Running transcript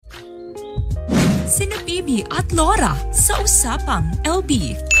sina Bibi at Laura sa Usapang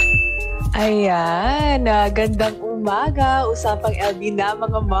LB. Ayan, gandang umaga, Usapang LB na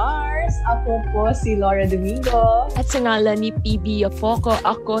mga Mars. Ako po si Laura Domingo. At sa ngalan ni PB Afoco,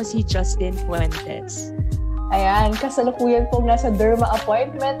 ako si Justin Fuentes. Ayan, kasalukuyan pong nasa derma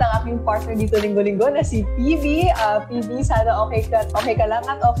appointment ang aking partner dito linggo-linggo na si PB. PB, sana okay ka lang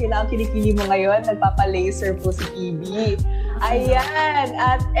at okay lang ang kinikili mo ngayon. Nagpapa-laser po si PB. Ayan,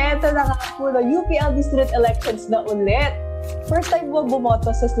 at eto na nga po, UPLB student elections na ulit. First time mo bumoto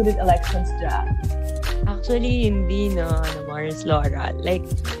sa student elections, Ja? Actually, hindi na Mars, Laura. Like,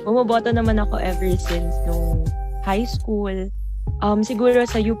 bumoboto naman ako ever since nung high school. Siguro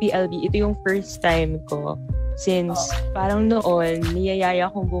sa UPLB, ito yung first time ko. Since parang noon, niyayaya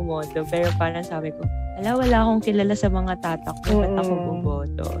akong bumoto. Pero parang sabi ko, wala akong kilala sa mga tatak. Ba't ako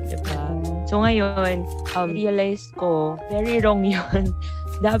bumoto? Diba? So ngayon, realize ko, very wrong yun.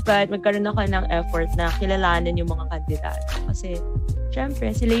 Dapat magkaroon ako ng effort na kilalanin yung mga kandidato. Kasi, syempre,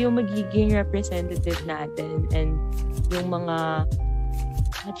 sila yung magiging representative natin and yung mga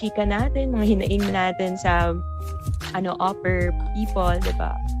chika natin, mga hinaing natin sa upper people,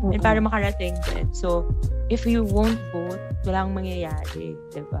 diba? And para makarating din. So, if you won't vote, walang mangyayari,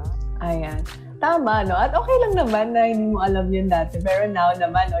 diba? Ayan. Tama, no? At okay lang naman na hindi mo alam yun dati. Pero now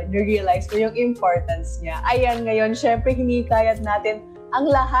naman, you-realize mo yung importance niya. Ayan, ngayon, syempre, hinikayat natin ang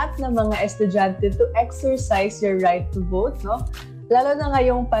lahat ng mga estudyante to exercise your right to vote, no? Lalo na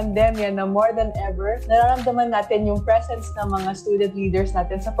ngayong pandemya na more than ever, nararamdaman natin yung presence ng mga student leaders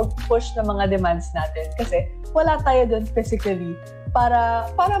natin sa pag-push ng mga demands natin. Kasi wala tayo doon physically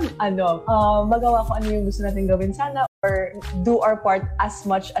para magawa ko ano yung gusto natin gawin sana or do our part as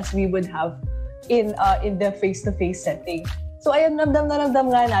much as we would have in the face-to-face setting. So ayun, ramdam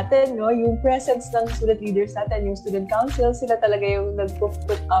nga natin, no, yung presence ng student leaders natin, yung student council, sila talaga yung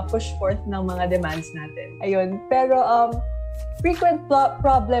nag-push forth ng mga demands natin. Ayun, pero frequent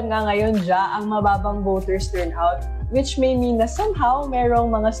problem nga ngayon ang mababang voters turnout, which may mean na somehow merong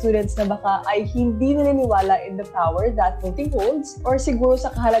mga students na baka ay hindi naniniwala in the power that voting holds or siguro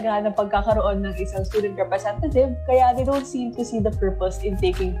sa kahalagahan ng pagkakaroon ng isang student representative, kaya they don't seem to see the purpose in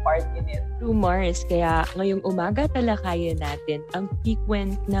taking part in it. True, Mars. Kaya ngayong umaga talakayan natin ang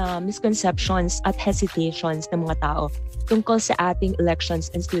frequent na misconceptions at hesitations ng mga tao tungkol sa ating elections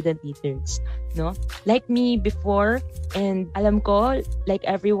and student leaders. No? Like me before, and alam ko, like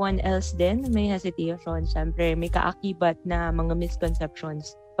everyone else din, may hesitation. Siyempre, may kaakibat na mga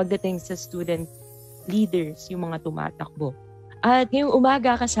misconceptions pagdating sa student leaders, yung mga tumatakbo. At ngayong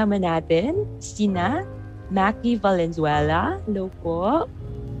umaga kasama natin, sina Mackie Valenzuela. Hello po.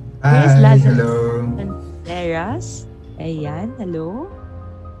 Hi, hello. Teras. Ayan, hello.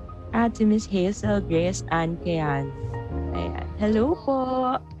 At si Miss Hazel Grace Ann Kayan. Ayan, hello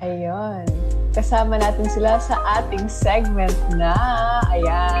po. Ayun. Kasama natin sila sa ating segment na,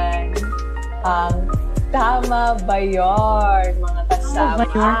 ayan, ang Tama Ba Yun, mga kasama.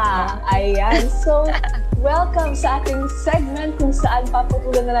 Ayan, so, welcome sa ating segment kung saan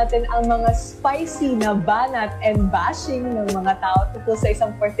paputulan na natin ang mga spicy na banat and bashing ng mga tao tungkol sa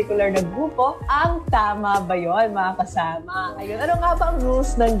isang particular na grupo, ang Tama Ba Yun, mga kasama. Ayun, ano nga ba ang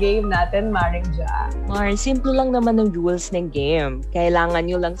rules ng game natin, Maring Ja? Simple lang naman ang rules ng game. Kailangan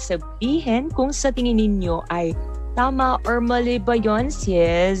nyo lang sabihin kung sa tingin ninyo ay tama or mali ba yun,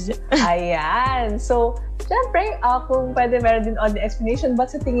 sis? Ayan. So, syempre, kung pwede meron din on the explanation, but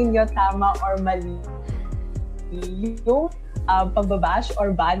sa tingin nyo tama or mali yung pagbabash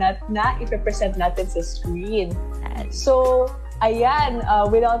or banat na ipipresent natin sa screen. So, ayan,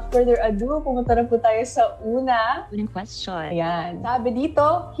 without further ado, pumunta na po tayo sa unang question. Ayan. Sabi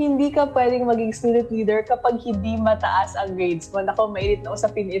dito, hindi ka pwedeng maging student leader kapag hindi mataas ang grades mo. Naku, mainit na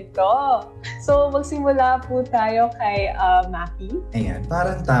usapin ito. So, magsimula po tayo kay Mackie. Ayan,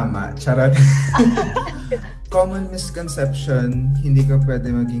 parang tama. Charot. Common misconception, hindi ka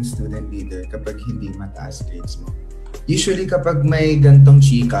pwede maging student leader kapag hindi mataas grades mo. Usually kapag may gantong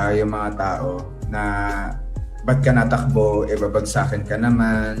chika yung mga tao na ba't ka natakbo, babagsakin ka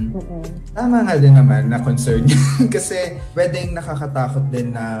naman. Tama nga din naman na concern yun. Kasi pwedeng nakakatakot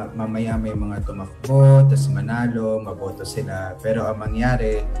din na mamaya may mga tumakbo, tas manalo, maboto sila. Pero ang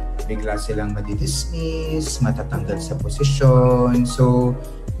mangyari, bigla silang madidismiss, matatanggal sa posisyon. So,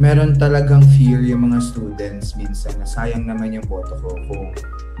 meron talagang fear yung mga students minsan na sayang naman yung boto ko kung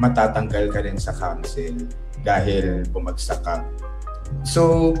matatanggal ka rin sa council dahil bumagsak ka.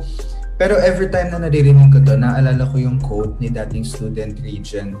 So, pero every time na naririnig ko to, naalala ko yung quote ni dating student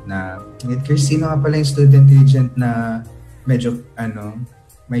regent na, sino nga pala yung student regent na medyo,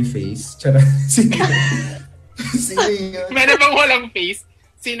 may face? Charot. Sino yun? Meron bang walang face?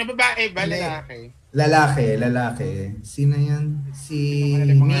 Sino, babae ba? Hindi. Lalaki? Lalaki. Sino yan? Si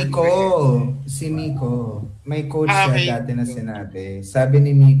Mga Miko. Si Miko. May quote siya dati na sinabi. Sabi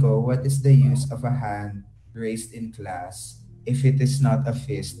ni Miko, what is the use of a hand raised in class if it is not a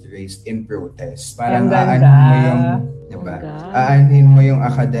fist raised in protest? Parang aanhin mo yung, diba? Aanhin mo yung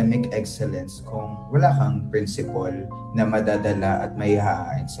academic excellence kung wala kang principal na madadala at may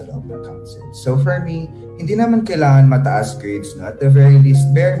hahain sa loob ng council. So for me, hindi naman kailangan mataas grades, no? At the very least,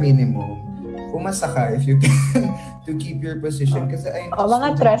 bare minimum, pumasa ka if you can to keep your position. Kasi I know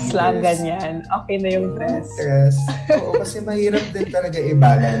mga tres lang, ganyan. Okay na yung tres. Tres. Oo, kasi mahirap din talaga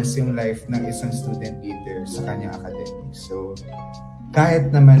i-balance yung life ng isang student leader sa kanyang academics. So,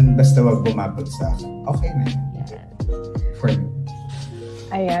 kahit naman basta wag bumabagsak, okay na yun. For me.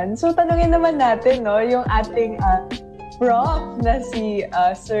 Ayan. So, tanungin naman natin, no, yung ating prof na si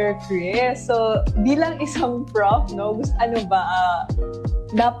Sir Chris. So, bilang isang prof, no,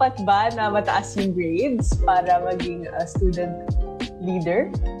 dapat ba na mataas yung grades para maging student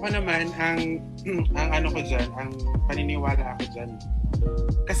leader? Ako naman, ang ano ko dyan, ang paniniwala ako dyan.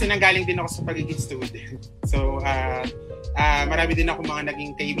 Kasi nanggaling din ako sa pagiging student. So, marami din ako mga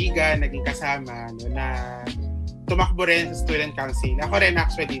naging kaibigan, naging kasama, no, na tumakbo rin sa student council. Ako rin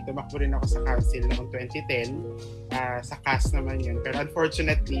actually, tumakbo rin ako sa council noong 2010. Sa CAS naman yun. Pero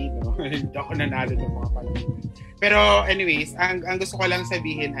unfortunately, no, hindi ako nanalo ng mga panahon. Pero anyways, ang gusto ko lang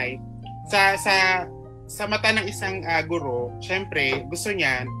sabihin ay, sa mata ng isang guro, syempre, gusto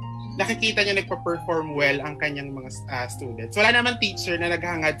niya, nakikita niya nagpa-perform well ang kanyang mga students. Wala naman teacher na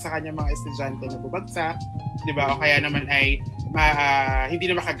naghangad sa kanyang mga estudyante na bubagsak, di ba? O kaya naman ay hindi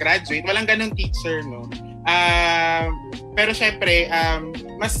na makagraduate. Walang ganong teacher, no? Pero syempre,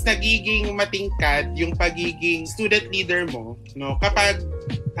 mas nagiging matingkad yung pagiging student leader mo, no? Kapag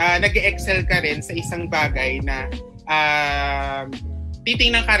nag-excel ka rin sa isang bagay na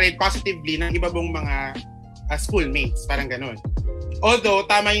titingnan ka rin positively ng iba mong mga schoolmates, parang ganun. Although,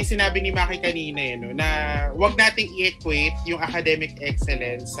 tama yung sinabi ni Maki kanina, no, na wag nating i-equate yung academic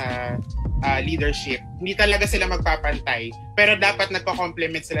excellence sa leadership. Hindi talaga sila magpapantay, pero dapat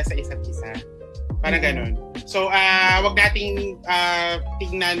nagko-complement sila sa isa't isa. Parang ganun. So, wag nating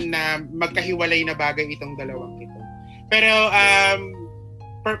tingnan na magkahiwalay na bagay itong dalawang ito.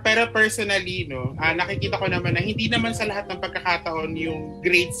 Pero personally, no, nakikita ko naman na hindi naman sa lahat ng pagkakataon yung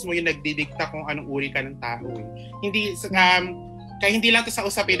grades mo yung nagdidikta kung anong uri ka ng tao. Hindi kaya hindi lang to sa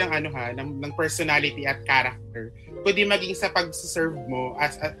usapin ng ng personality at character, kundi maging sa pag-serve mo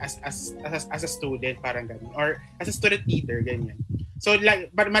as a student, parang ganun, or as a student leader, ganyan. So,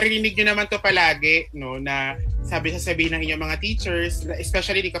 maririnig nyo naman to palagi, no, na sabihin ng inyong mga teachers,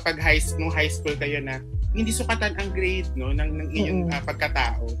 especially kapag high school kayo, na hindi sukatan ang grade, no, ng inyong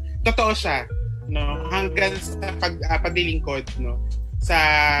pagkatao. Totoo siya, no, hanggang sa paglilingkod, no, sa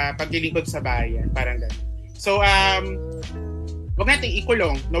paglilingkod sa bayan, parang ganun. So, wag nating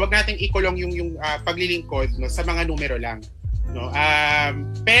ikulong, no, wag nating ikulong yung paglilingkod, no, sa mga numero lang, no.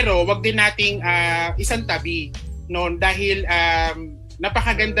 Pero wag din nating isang tabi, no, dahil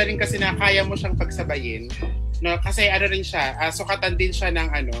napakaganda rin kasi na kaya mo siyang pagsabayin, no, kasi rin siya, sukatan din siya ng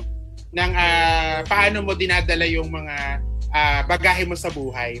paano mo dinadala yung mga bagahe mo sa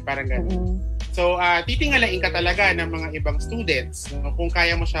buhay, parang gano'n. So, titingalain ka talaga ng mga ibang students, no, kung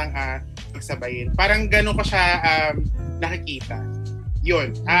kaya mo siyang pagsabayin. Parang gano'n ko siya nakikita.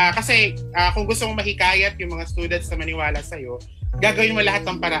 Yun. Kasi kung gusto mong mahikayat yung mga students na maniwala sa'yo, gagawin mo lahat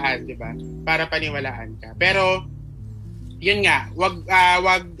ng paraan, di ba? Para paniwalaan ka. Pero, yun nga, wag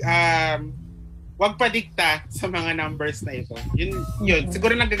padikta sa mga numbers na ito. Yun.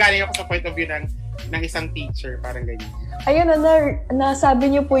 Siguro nagagaling ako sa point of view ng isang teacher, parang ganyan. Ayun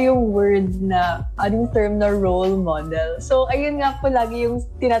nasabi niyo po yung word na, yung term na role model. So, ayun nga po lagi yung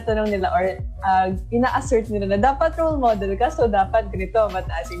tinatanong nila or ina-assert nila na dapat role model ka, so dapat ganito,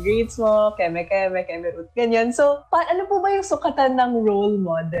 mataas yung grades mo, keme root, ganyan. So, ano po ba yung sukatan ng role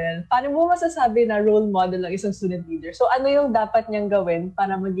model? Paano mo masasabi na role model ng isang student leader? So, ano yung dapat niyang gawin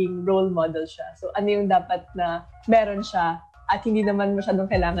para maging role model siya? So, ano yung dapat na meron siya at hindi naman masyadong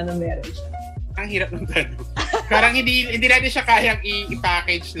kailangan na meron siya? Ang hirap ng tanong. Parang hindi natin siya kayang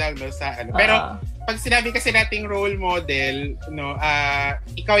i-package lang, no, sa ano. Pero pag sinabi kasi nating role model, no,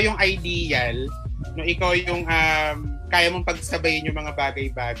 ikaw yung ideal, no, ikaw yung kaya mong pagsabayin yung mga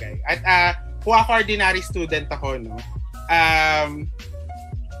bagay-bagay. At kung ako ordinary student ako, no,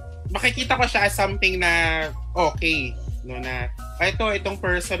 makikita ko siya as something na okay, no, na itong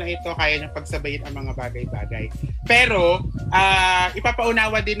person na ito kaya niyang pagsabayin ang mga bagay-bagay. Pero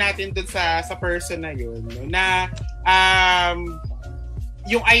ipapaunawa din natin dun sa person na yun, no, na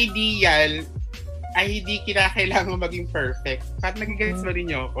yung ideal ay hindi kinakailangan maging perfect. At nagigets ba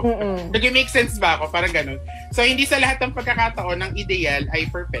rin niyo ako? Nag-make sense ba ako? Parang ganun. So, hindi sa lahat ng pagkakataon ng ideal ay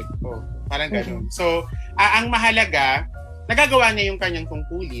perfecto. Parang ganun. So, ang mahalaga, nagagawa niya yung kanyang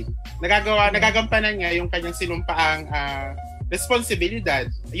tungkulin. Nagagampanan niya yung kanyang sinumpaang responsibilidad.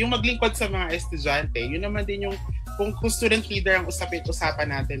 Yung maglingkod sa mga estudyante, yun naman din yung kung student leader ang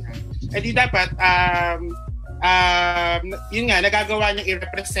usapan natin. Di dapat, yun nga, nagagawa niyang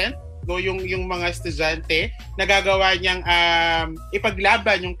i-represent yung mga estudyante, nagagawa niyang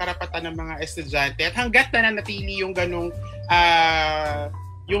ipaglaban yung karapatan ng mga estudyante at hangga't nananatili yung ganong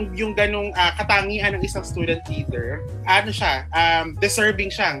yung ganong katangian ng isang student leader,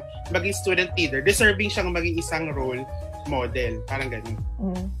 deserving siyang maging student leader, deserving siyang maging isang role model, parang ganun.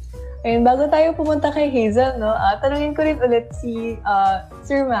 Ayun, bago tayo pumunta kay Hazel, no, tanungin ko rin ulit si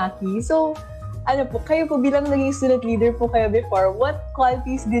Sir Maki. So, kayo po bilang naging student leader po kayo before, what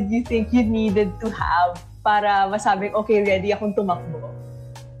qualities did you think you needed to have para masabing, okay, ready akong tumakbo?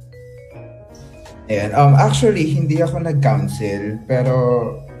 Ayan. Actually, hindi ako nag-council, pero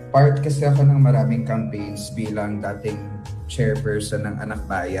part kasi ako ng maraming campaigns bilang dating chairperson ng Anak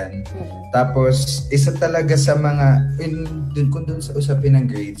Bayan. Tapos, isa talaga sa mga, kung dun sa usapin ng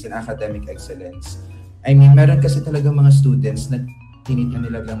grades and academic excellence, I mean, meron kasi talaga mga students na tinitnan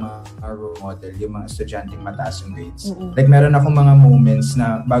nila lang mga role model, yung mga estudyanteng mataas yung grades. Like, meron akong mga moments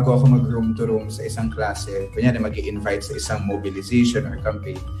na bago ako mag-room to room sa isang klase, kunyari mag-i-invite sa isang mobilization or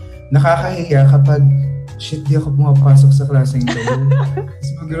campaign, nakakahiya kapag, shit, di ako pumapasok sa klaseng to. Tapos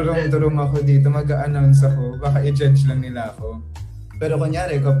mag-room to room ako dito, mag-a-announce ako, baka i-judge lang nila ako. Pero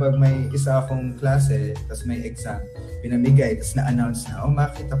kunyari, kapag may isa akong klase, tapos may exam, pinamigay, tapos na-announce na,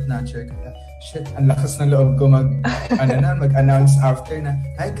 Maki, top-notcher ka. Shit, ang lakas ng loob ko mag-announce after na,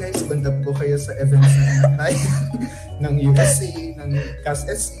 hi guys, punta po kayo sa events ng USC, ng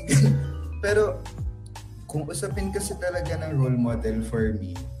CAS-SC. Pero, kung usapin kasi talaga ng role model for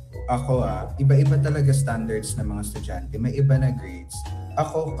me, ako iba-iba talaga standards ng mga estudyante, may iba na grades.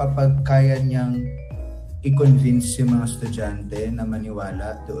 Ako, kapag kaya niyang i-convince yung mga estudyante na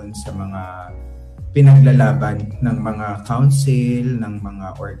maniwala doon sa mga pinaglalaban ng mga council, ng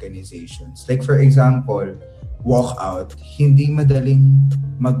mga organizations. Like for example, walkout. Hindi madaling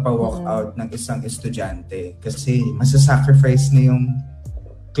magpa-walkout ng isang estudyante kasi masasacrifice na yung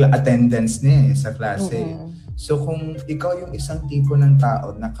attendance niya sa klase. So kung ikaw yung isang tipo ng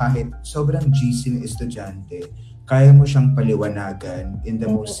tao na kahit sobrang GC na estudyante, kaya mo siyang paliwanagan in the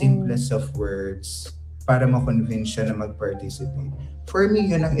most simplest of words para ma-convince siya na mag-participate. For me,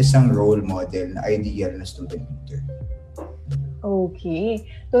 yun ang isang role model na ideal na student leader. Okay.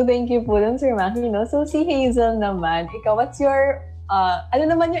 So, thank you po dun, Sir Maki. No? So, si Hazel naman, ikaw, what's your, ano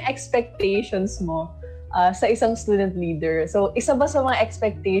naman yung expectations mo sa isang student leader? So, isa ba sa mga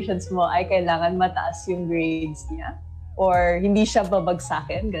expectations mo ay kailangan mataas yung grades niya? Or hindi siya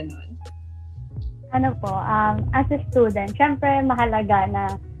babagsakin? Ganun. As a student, syempre mahalaga na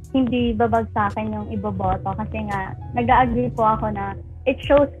hindi babagsakin yung iboboto kasi nga nag-agree po ako na it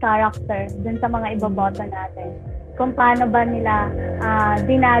shows character dun sa mga iboboto natin. Kung paano ba nila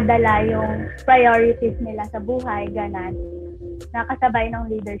dinadala yung priorities nila sa buhay, ganan, nakasabay ng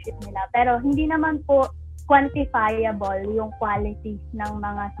leadership nila. Pero hindi naman po quantifiable yung qualities ng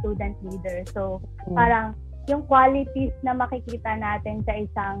mga student leaders. So, parang yung qualities na makikita natin sa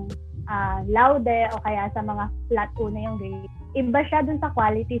isang laude o kaya sa mga flat una yung grade, iba siya dun sa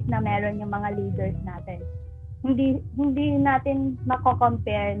qualities na meron yung mga leaders natin. Hindi natin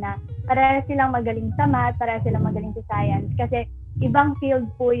mako-compare na pareha silang magaling sa math, pareha silang magaling sa science kasi ibang field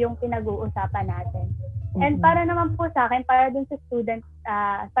po yung pinag-uusapan natin. And para naman po sa akin, para dun sa student,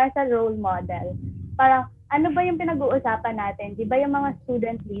 para sa role model, para ano ba yung pinag-uusapan natin? Di ba yung mga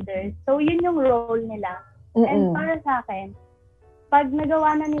student leaders? So yun yung role nila. And para sa akin, pag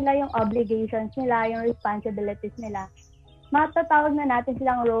nagawa na nila yung obligations nila, yung responsibilities nila, matatawag na natin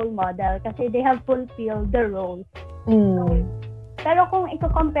silang role model kasi they have fulfilled the role. Pero kung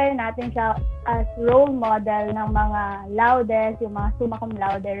i-compare natin siya as role model ng mga laudes, yung mga summa cum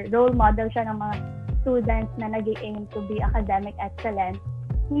laude, role model siya ng mga students na nag-aim to be academic excellent,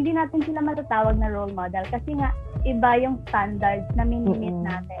 hindi natin sila matatawag na role model kasi nga iba yung standards na minimit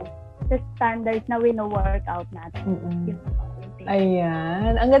natin sa standards na wino-work out natin.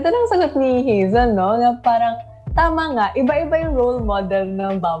 Ayan. Ang ganda ng sagot ni Hazel, no? Na parang, tama nga, iba-iba yung role model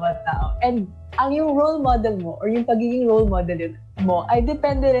ng bawat tao. And ang yung role model mo or yung pagiging role model mo ay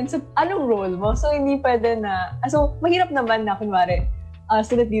depende rin sa anong role mo. So, hindi pwede na... So, mahirap naman na, kunwari,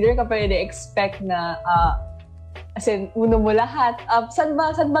 student leader ka pwede expect na As in, uno mo lahat. Saan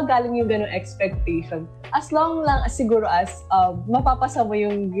ba galing yung ganong expectation? As long lang siguro as mapapasa mo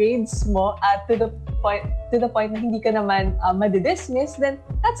yung grades mo at to the point na hindi ka naman madidismiss, then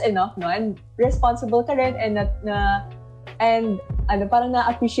that's enough, no? And responsible ka rin and parang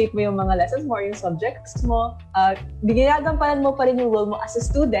na-appreciate mo yung mga lessons mo or yung subjects mo. Ginagampanan mo pa rin yung role mo as a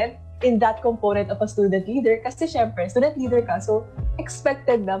student in that component of a student leader kasi syempre, student leader ka, so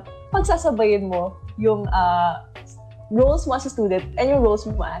expected na pagsasabayin mo yung roles mo as a student and yung roles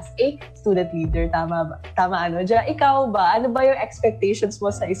mo as a student leader. Tama ba? Diyan, ikaw ba? Ano ba yung expectations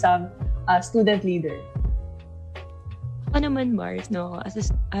mo sa isang student leader? Ako naman, Mars, no,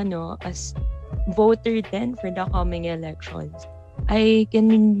 as voter then for the coming elections, I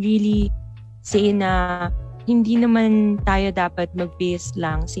can really say na hindi naman tayo dapat mag-base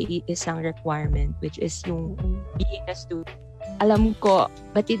lang sa isang requirement, which is yung being a student. Alam ko,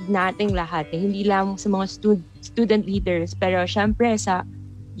 batid nating lahat, hindi lang sa mga student leaders, pero syempre sa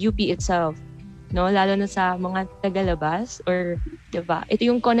UP itself, no? Lalo na sa mga tagalabas, or, diba? Ito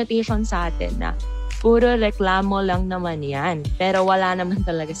yung connotation sa atin na puro reklamo lang naman yan, pero wala naman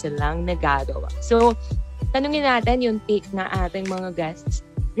talaga silang nagagawa. So, tanungin natin yung take na ating mga guests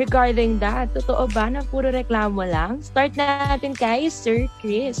regarding that. Totoo ba na puro reklamo lang? Start natin kay Sir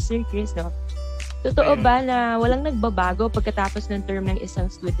Chris. Sir Chris, no? Totoo ba na walang nagbabago pagkatapos ng term ng isang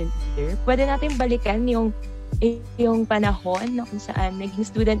student leader? Pwede natin balikan yung panahon na kung saan naging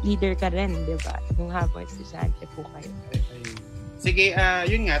student leader ka rin, di ba? Nung habang estudyante po kayo. Sige,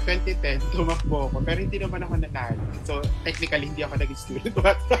 yun nga, 2010, tumakbo ako. Pero hindi naman ako nanalo. So, technically, hindi ako naging student.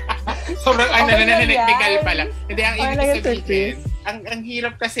 Sobrang technical pala. Hindi, ang ibig sabihin, ang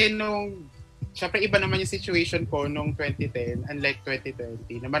hirap kasi nung, syempre iba naman yung situation ko nung 2010, unlike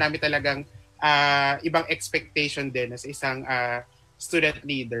 2020, na marami talagang ibang expectation din as isang student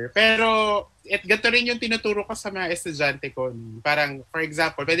leader. Pero ganito rin yung tinuturo ko sa mga estudyante ko. Parang, for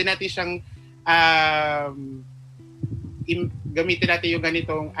example, pwede natin siyang gamitin natin yung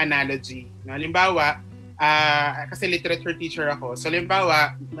ganitong analogy. No? Halimbawa, kasi literature teacher ako. So,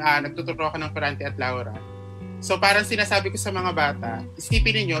 halimbawa, nagtuturo ako ng Ferrante at Laura. So, parang sinasabi ko sa mga bata,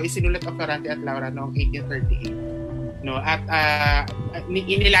 isipin ninyo, isinulat ang Ferrante at Laura noong 1838. No, at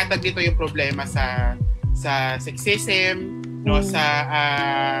inilatag dito yung problema sa sexism, no,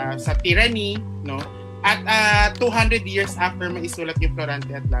 sa tyranny, no. At 200 years after maisulat yung Ferrante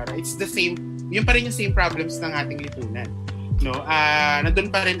at Laura, it's the same, yun pa rin yung same problems ng ating lipunan, no.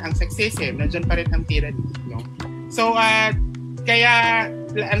 Nandun pa rin ang sexism, nandun pa rin ang tyranny, no. So kaya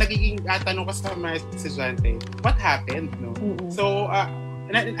nagiging tanong ko sa mga estudyante, what happened, no? So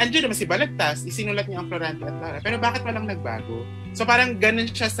andyan naman si Balagtas, isinulat niya ang Ferrante at Laura. Pero bakit walang nagbago? So parang ganun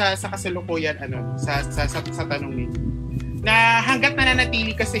siya sa kasalukuyan sa tanong ninyo. Na hangga't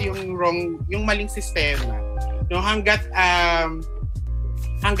nananatili kasi yung maling sistema, no, hangga't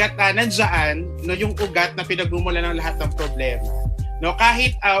nandiyan, no, yung ugat na pinagmumulan ng lahat ng problema. No,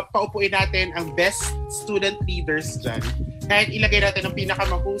 kahit paupuin natin ang best student leaders dyan, kahit ilagay natin ang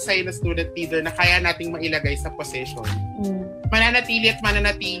pinakamahusay na student leader na kaya nating mailagay sa position,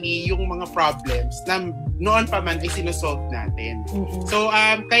 mananatili yung mga problems na noon pa man ay sinusolve natin. So,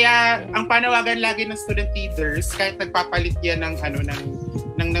 kaya ang panawagan lagi ng student leaders, kahit nagpapalit yan ng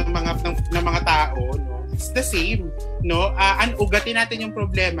mga tao, no, it's the same, no? Ugatin natin yung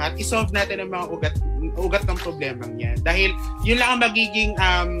problema at isolve natin ang mga ugat ng problemang yan. Dahil yun lang ang magiging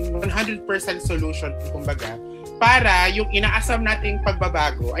 100% solution, kumbaga, para yung inaasam nating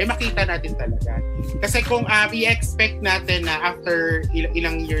pagbabago ay makita natin talaga. Kasi kung i-expect natin na after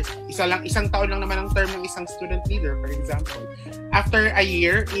ilang years, isang taon lang naman ang term ng isang student leader, for example. After a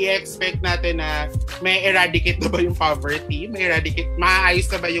year, i-expect natin na may eradicate na ba yung poverty? Maayos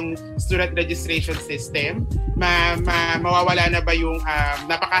na ba yung student registration system? Mawawala na ba yung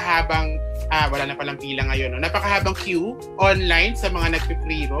napakahabang wala na palang pila ngayon, no? Napakahabang queue online sa mga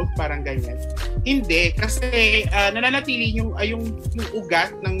nagpe-pre-roll, parang ganyan. Hindi, kasi nananatili yung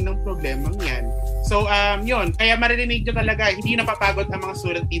ugat ng problemang yan. So, yun. Kaya maririnig nyo talaga, hindi napapagod ang mga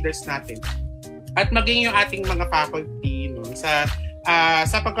student leaders natin. At maging yung ating mga faculty, no, sa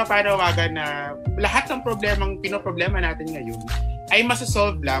pagkapanawagan na lahat ng problemang pinoproblema natin ngayon ay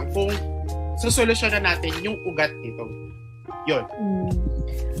masasolve lang kung susolusyonan natin yung ugat nito. Yun.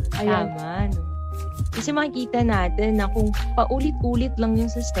 Tama, no? Kasi makikita natin na kung paulit-ulit lang yung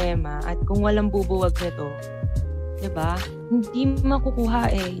sistema at kung walang bubuwag nito, diba? Hindi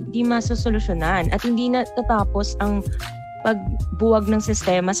makukuha hindi masosolusyonan at hindi natatapos ang pagbuwag ng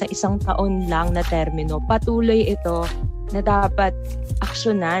sistema sa isang taon lang na termino. Patuloy ito na dapat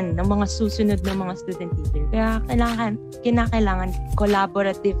aksyonan ng mga susunod na mga student leader. Kaya kinakailangan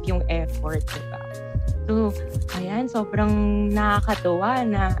collaborative yung effort, diba? So, ayan, sobrang nakakatuwa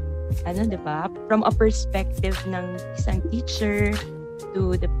na, di ba? From a perspective ng isang teacher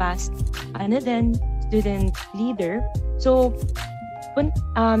to the past, student leader. So,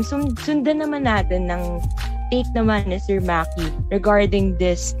 sundan naman natin ng take naman ni Sir Maki regarding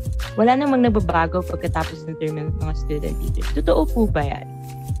this. Wala namang nagbabago pagkatapos ng term ng mga student leaders. Totoo po ba yan?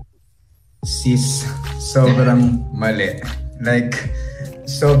 Sis, sobrang mali. Like,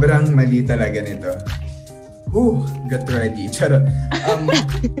 sobrang mali talaga nito. Got ready. Charot.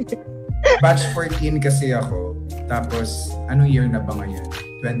 Batch 14 kasi ako. Tapos, anong year na ba ngayon?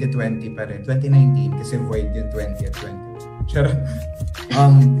 2020 pa rin. 2019 kasi void yung 20 at 20. Charot.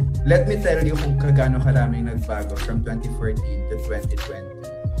 Let me tell you kung kagano karaming nagbago from 2014 to 2020.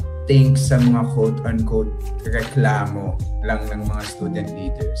 Thanks sa mga quote-unquote reklamo lang ng mga student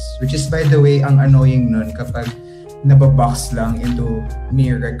leaders. Which is, by the way, ang annoying nun kapag nababox lang into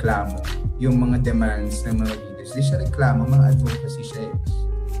mere reklamo yung mga demands ng mga leaders. Di siya reklamo, mga advocacy siya eh.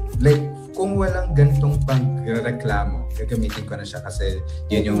 Like, kung walang gantong pagreklamo, gagamitin ko na siya kasi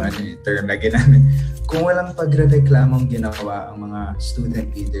yun yung term na ginamit. Kung walang pagrereklamong ginawa ang mga student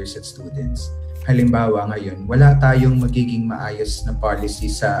leaders at students, halimbawa ngayon, wala tayong magiging maayos na policy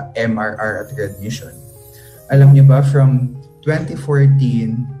sa MRR at readmission. Alam niyo ba, from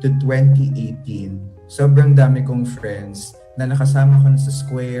 2014 to 2018, sobrang dami kong friends na nakasama ko na sa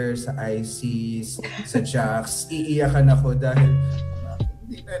Square, sa ICs, sa JACS. Iiyakan ako dahil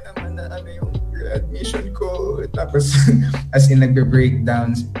hindi na naman na yung admission ko. Tapos, as in,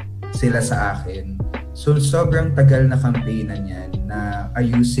 nagbe-breakdown sila sa akin. So, sobrang tagal na campaign na niyan na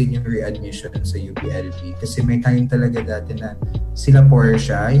ayusin yung readmission sa UPLB. Kasi may time talaga dati na sila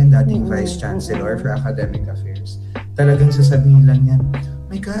Portia, yung dating Vice Chancellor for Academic Affairs. Talagang sasabihin lang yan,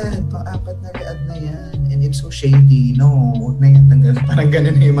 my God, pang-apat na read na yan. And it's so shady. No, huwag na yan tanggal. Parang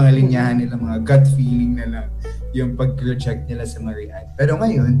ganun na yung mga linyahan nila, mga gut feeling na lang yung pag-reject nila sa mga read. Pero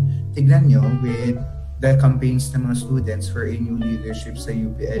ngayon, tignan nyo with the campaigns ng mga students for a new leadership sa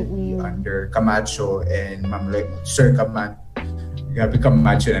UPLB under Camacho and Sir Camacho. Gabi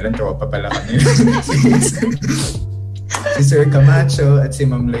Camacho na lang, tropa pala kami. Si Sir Camacho at si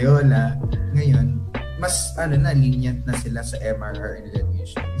Ma'am Loyola, ngayon, mas lenient na sila sa MRR and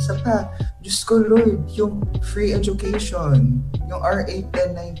readmission. Isa pa, Diyos ko Lord, yung free education, yung RA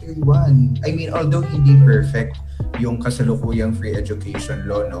 10931. I mean, although hindi perfect yung kasalukuyang free education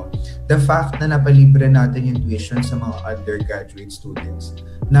law, no? The fact na napalibre natin yung tuition sa mga undergraduate students,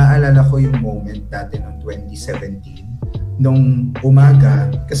 naalala ko yung moment dati noong 2017, nung umaga,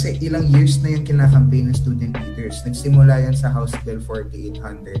 kasi ilang years na yung kinakampaign ng student leaders. Nagsimula yan sa House Bill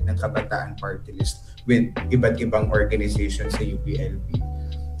 4800 ng Kabataan Party List with iba't ibang organization sa UPLB.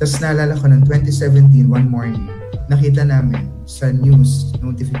 Tapos naalala ko ng 2017, one morning, nakita namin sa news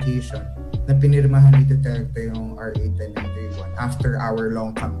notification na pinirmahan ni Duterte yung RA 10931 after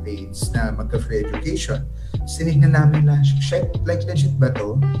hour-long campaigns na magka-free education. Sinignan namin na, like legit ba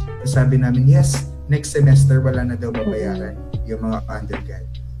to? Sabi namin, yes, next semester wala na daw babayaran yung mga undergrad.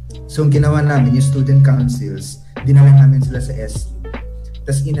 So, ang ginawa namin, yung student councils, dinala namin sila sa SU.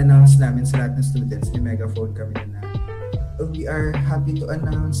 Tapos, in-announce namin sa lahat ng students, may megaphone kami na, we are happy to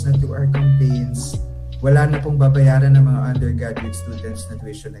announce na through our campaigns, wala na pong babayaran ng mga undergraduate students na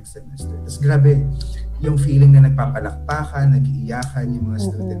tuition next semester. Tapos, grabe, yung feeling na nagpapalakpakan, nag-iiyakan yung mga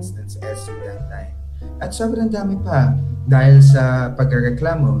students sa SU that time. At sobrang dami pa. Dahil sa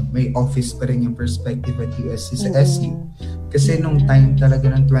pagreklamo, may office pa rin yung perspective at USC sa SU. Kasi nung time talaga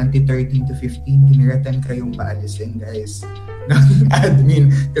ng 2013 to 15, tiniratan kayong paalisin, guys, ng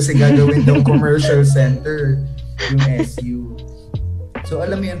admin. Kasi gagawin daw commercial center yung SU. So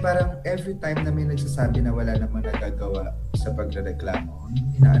alam mo yun, parang every time na may nagsasabi na wala namang nagagawa sa pagreklamo,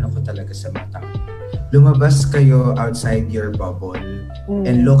 inaano ko talaga sa mata. Lumabas kayo outside your bubble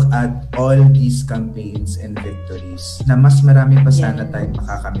and look at all these campaigns and victories na mas marami pa sana tayong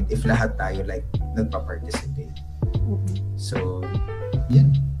makakamit if lahat tayo like nagpa-participate. So,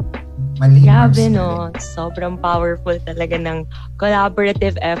 yun. Grabe, no? Sobrang powerful talaga ng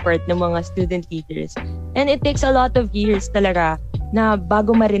collaborative effort ng mga student leaders. And it takes a lot of years talaga na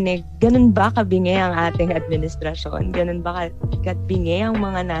bago marinig, ganun ba kabingi ang ating administrasyon? Ganun ba kabingi ang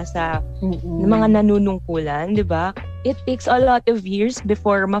mga nasa, mga nanunungkulan, di ba? It takes a lot of years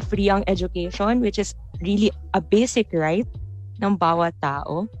before ma-free ang education, which is really a basic right ng bawat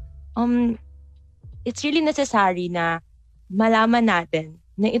tao. It's really necessary na malaman natin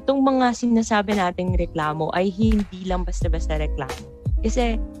na itong mga sinasabi nating reklamo ay hindi lang basta-basta reklamo.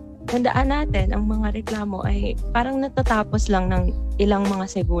 Kasi tandaan natin, ang mga reklamo ay parang natatapos lang ng ilang mga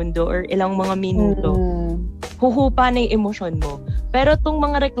segundo or ilang mga minuto. huhupa na yung emosyon mo. Pero tong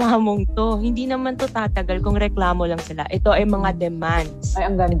mga reklamong to, hindi naman to tatagal kung reklamo lang sila. Ito ay mga demands. Ay,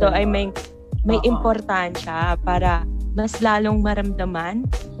 ang ganda. Ito ay may importansya para mas lalong maramdaman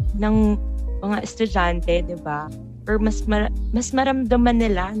ng mga estudyante, di ba? Or mas maramdaman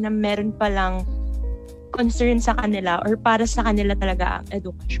nila na meron palang concern sa kanila or para sa kanila talaga ang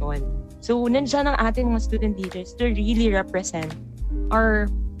edukasyon. So, nandiyan ang ating mga student leaders to really represent our,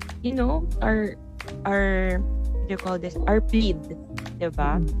 what do you call this? Our plead,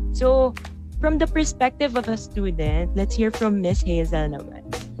 diba? So, from the perspective of a student, let's hear from Miss Hazel naman.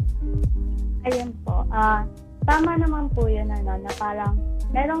 Ayun po. Tama naman po yun, na parang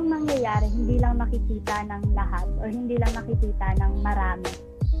merong nangyayari, hindi lang makikita ng lahat or hindi lang nakikita ng marami.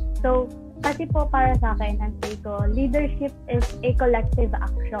 So, kasi po para sa akin, ang take ko, leadership is a collective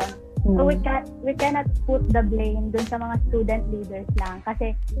action. So we cannot put the blame dun sa mga student leaders lang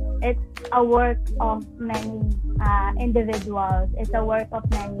kasi it's a work of many individuals. It's a work of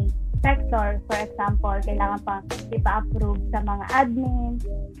many sectors. For example, kailangan pang ipa-approve sa mga admin,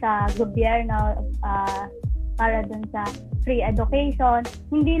 sa gobyerno, para dun sa free education.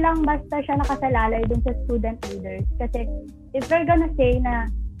 Hindi lang basta siya nakasalalay dun sa student leaders. Kasi if we're gonna say na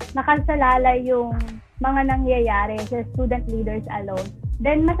nakasalalay yung mga nangyayari sa student leaders alone,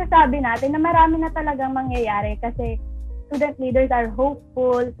 then masasabi natin na marami na talagang mangyayari kasi student leaders are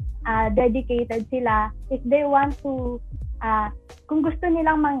hopeful, dedicated sila. If they want to, kung gusto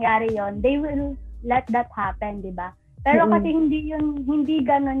nilang mangyari yon, they will let that happen, di ba? Pero kasi hindi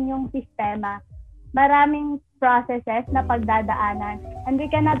ganun yung sistema. Maraming processes na pagdadaanan and we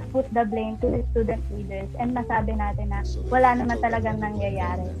cannot put the blame to the student leaders and masabi natin na wala naman talagang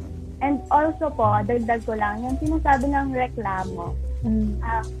nangyayari. And also po, dagdag ko lang, yung sinasabi ng reklamo,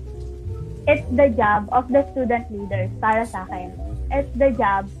 it's the job of the student leaders para sa akin. It's the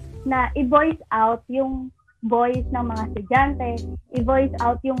job na i-voice out yung voice ng mga estudyante, i-voice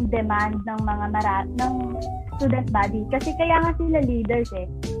out yung demand ng ng student body. Kasi kaya nga sila leaders eh.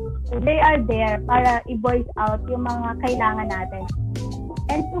 They are there para i-voice out yung mga kailangan natin.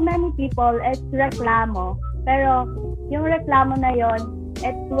 And to many people, it's reklamo. Pero yung reklamo na yon,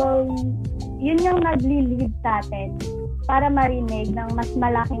 yun yung nagli-lead sa atin para marinig ng mas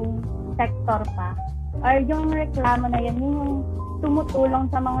malaking sektor pa. Or yung reklamo na yun yung tumutulong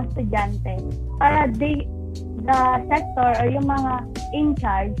sa mga estudyante para the sector or yung mga in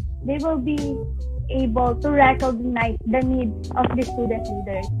charge, they will be able to recognize the needs of the student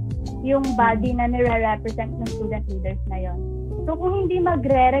leaders, yung body na nire-represent ng student leaders na yon. So kung hindi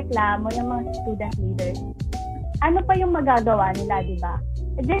magre-reklamo yung mga student leaders, ano pa yung magagawa nila, di ba?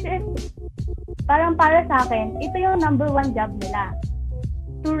 This is, parang para sa akin, ito yung number one job nila.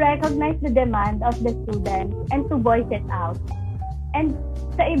 To recognize the demand of the student and to voice it out. And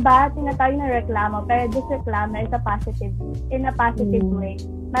sa iba, tinatawag na reklamo, pero this reklamo is in a positive way.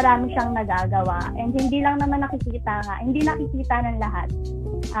 Marami siyang nagagawa. And hindi lang naman nakikita ng lahat.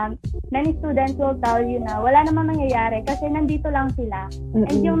 Many students will tell you na wala namang nangyayari kasi nandito lang sila.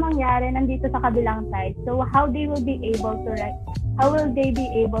 And yung mangyari nandito sa kabilang side. So how will they be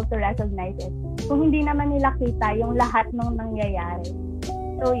able to recognize it? Kung hindi naman nila kita yung lahat ng nangyayari.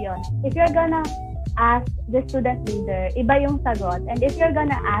 So yun. If you're gonna ask the student leader, iba yung sagot. And if you're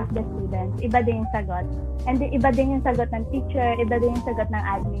gonna ask the students, iba din yung sagot. And iba din yung sagot ng teacher, iba din yung sagot ng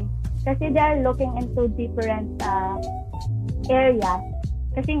admin. Kasi they're looking into different areas.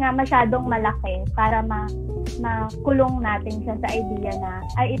 Kasi nga masyadong malaki para makulong natin siya sa idea na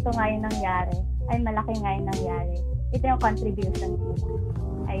ay ito nga yung nangyari, ay malaki nga yung nangyari. Ito yung contribution nila.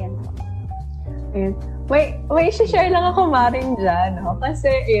 Ayun po. Ayun. May share lang ako maring dyan, no? Kasi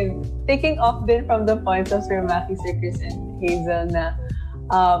taking off din from the points of Sir Maki, Sir Chris, and Hazel na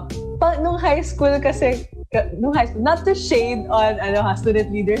nung high school, not to shade on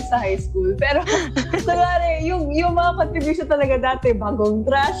student leaders sa high school, pero yung mga contribution talaga dati, bagong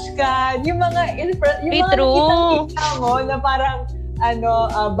trash can, yung mga kitang-kita mo na parang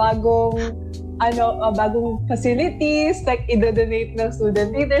bagong facilities, like i-donate ng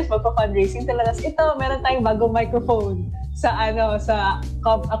student leaders, magpa-fundraising talaga. Ito, meron tayong bagong microphone sa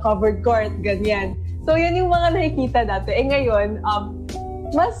covered court, ganyan. So, yun yung mga nakikita dati. Ngayon,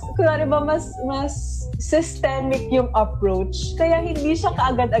 mas systemic yung approach, kaya hindi siya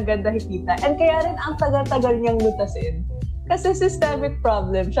kaagad-agad nakikita. And kaya rin ang tagal-tagal niyang lutasin. Kasi systemic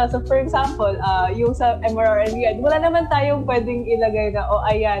problem siya. So, for example, yung sa MRRNED, wala naman tayong pwedeng ilagay na,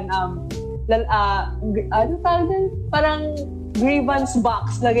 parang grievance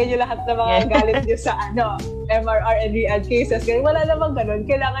box. Lagay niyo lahat ng mga galit niyo sa MRRNED cases. Wala namang ganun.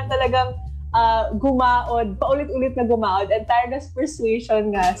 Kailangan talagang gumaod, paulit-ulit na gumaod, and tireless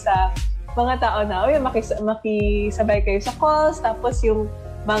persuasion nga sa mga tao na, makisabay kayo sa calls, tapos yung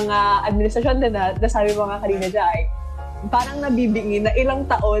mga administrasyon na nasabi mo nga kanina dyan ay parang nabibingi na ilang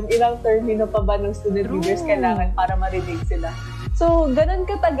taon, ilang termino pa ba ng student leaders kailangan para marinig sila. So, ganun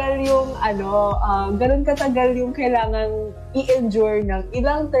katagal yung kailangan i-endure ng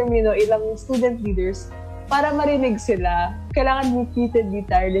ilang termino, ilang student leaders para marinig sila. Kailangan repeatedly,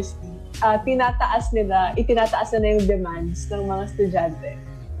 tirelessly, itinataas na yung demands ng mga estudyante.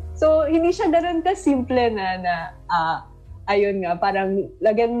 So, hindi siya ganun ka-simple na ayun nga, parang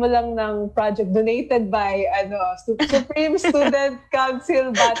lagyan mo lang ng project donated by Supreme Student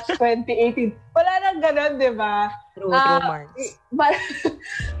Council Batch 2018. Wala nang ganun, di ba? True, Mark.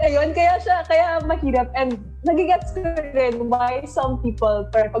 Ayun, kaya mahirap. And nagigets ko rin why some people,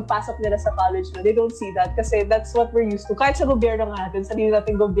 pagpasok nila sa college, they don't see that kasi that's what we're used to. Kahit sa gobyerno nga natin, sa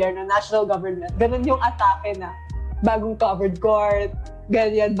nating gobyerno, national government, ganun yung atake na bagong covered court,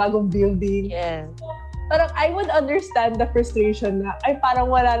 ganyan, bagong building. Yeah. Parang I would understand the frustration na ay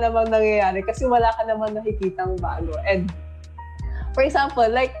parang wala namang nangyayari kasi wala ka namang nakikitang bago. And for example,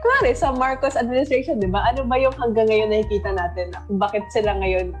 like kunwari sa Marcos administration, di ba? Ano ba yung hanggang ngayon nakikita natin? Bakit sila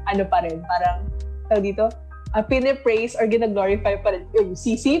ngayon pa rin? Parang dito, pinipraise or gina-glorify pa rin yung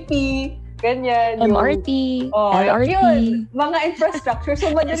CCP, ganyan. MRT, LRT. Yun, mga infrastructure.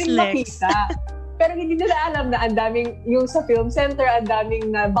 So, madaling makita. Pero hindi nila alam na ang daming, yung sa film center, ang daming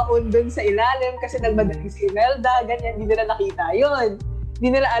na baon dun sa ilalim kasi nagmadaling si Imelda, ganyan, hindi nila nakita yun. Hindi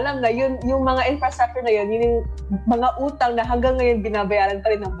nila alam na yun, yung mga infrastructure na yun yung mga utang na hanggang ngayon binabayaran pa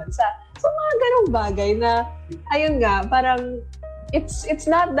rin ng bansa. So mga ganong bagay na, ayun nga, parang it's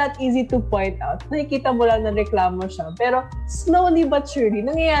not that easy to point out. Nakikita mo lang na reklamo siya. Pero slowly but surely,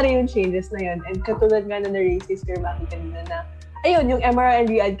 nangyayari yung changes na yun. And katulad nga na na-raise si Sir Maki kanina na, ayun, yung MR and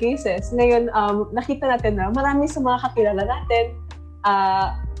Riyadh cases. Ngayon, nakita natin na marami sa mga kakilala natin,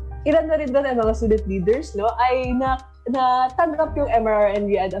 ilan na rin doon ang mga student leaders, no, ay natanggap yung MR and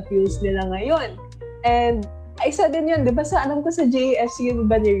Riyadh appeals nila ngayon. And isa din yun, di ba alam ko sa JSU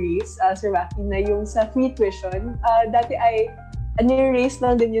ba ni-raise, Sir Maki, na yung sa free tuition, dati ay ni-raise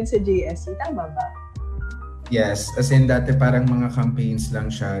lang din yun sa JSU. Tama ba? Yes, as in dati parang mga campaigns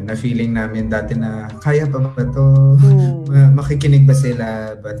lang siya na feeling namin dati na kaya pa ba to? Makikinig ba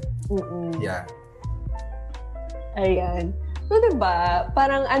sila? But yeah. Ayan. So diba,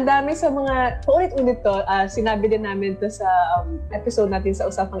 parang ang dami sa mga, paulit-ulit to, sinabi din namin to sa episode natin sa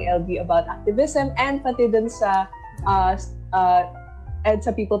Usapang LB about activism and pati din sa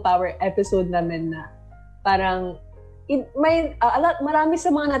EDSA People Power episode namin na parang marami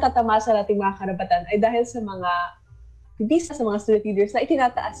sa mga natatamasa nating mga karapatan ay dahil sa hindi sa mga student leaders na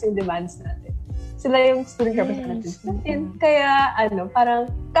itinataas yung demands natin. Sila yung student representatives natin. Kaya,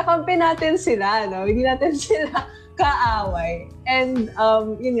 parang kakampi natin sila, hindi natin sila kaaway. And,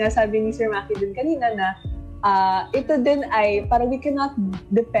 yun nga, sabi ni Sir Maki din kanina na ito din ay, parang we cannot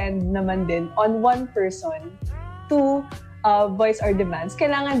depend naman din on one person to voice our demands.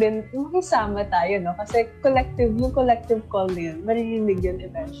 Kailangan din makisama tayo, no? Kasi yung collective call na yun, marinig yun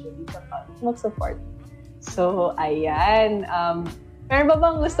eventually kapag mag-support. So, ayan. Meron ba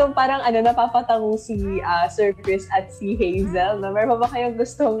bang gustong parang napapatango si Sir Chris at si Hazel? No? Meron ba kayong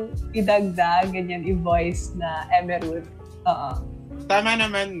gustong idagdag, ganyan, i-voice na Emerald? Tama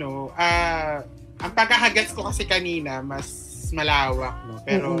naman, no? Ang pagkakagets ko kasi kanina, mas malawak, no?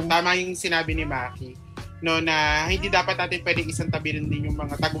 Pero tama yung sinabi ni Maki, no, na hindi dapat natin pwedeng isang tabi rin din yung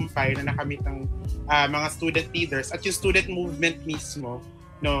mga tagumpay na nakamit ng mga student leaders at yung student movement mismo,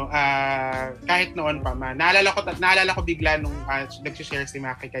 no, kahit noon pa man. Naalala ko bigla nung nag-share si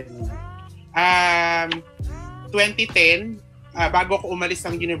Maki kanina. 2010, bago ako umalis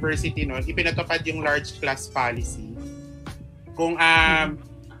ng university noon, ipinatupad yung large class policy. Kung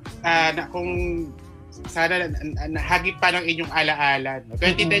sana nahagip pa ng inyong alaala. No?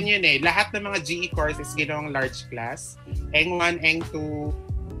 2010 yun eh. Lahat ng mga GE courses ginawang large class. Eng 1, Eng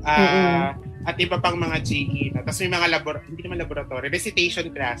 2, at iba pang mga GE. No? Tapos may mga hindi naman laboratory, recitation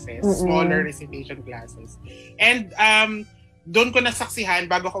classes, smaller recitation classes. And doon ko nasaksihan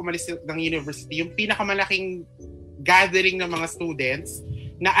bago ako umalis ng university, yung pinakamalaking gathering ng mga students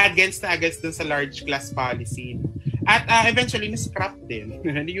na against dun sa large class policy. At eventually, na-scrap din.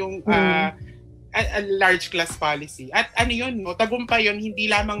 Yung a large class policy. At yun, no, tagumpay yun, hindi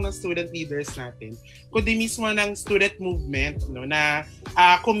lamang ng student leaders natin, kundi mismo ng student movement, no, na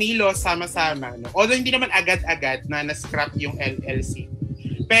kumilos sama-sama. No? Although hindi naman agad-agad na na-scrap yung LLC.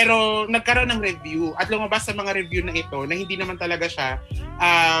 Pero nagkaroon ng review at lumabas sa mga review na ito na hindi naman talaga siya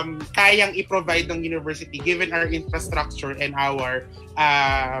kayang i-provide ng university given our infrastructure and our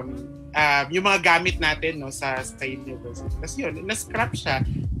yung mga gamit natin, no, sa university. Tapos yun, na-scrap siya.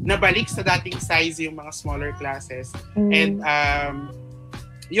 nabalik sa dating size yung mga smaller classes. And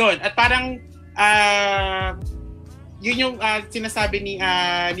yun, at parang yun yung sinasabi ni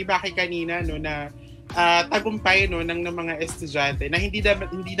Maki kanina, no, na tagumpay, no, ng mga estudyante na hindi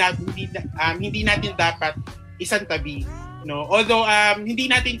natin dapat isang tabi, no, although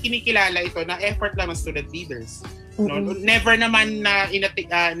hindi natin kinikilala ito na effort lang ng student leaders, no. Never naman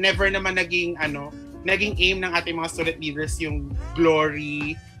naging aim ng ating mga student leaders yung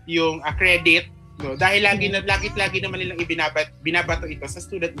glory, yung credit, no, dahil lagi naman nilang binabato ito sa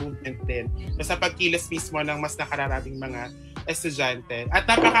student movement din, no, sa pagkilos mismo ng mas nakararaming mga estudyante.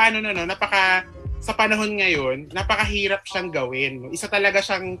 At sa panahon ngayon, napakahirap siyang gawin, no. Isa talaga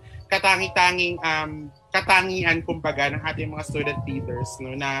siyang katangian kumbaga ng ating mga student leaders,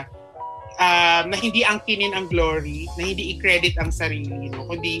 no, na hindi angkinin ang glory, na hindi i-credit ang sarili, no,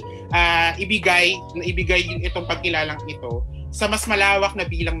 kundi ibigay yung itong pagkilalang ito sa mas malawak na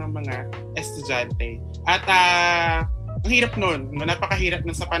bilang ng mga estudyante. At ang hirap nun, napakahirap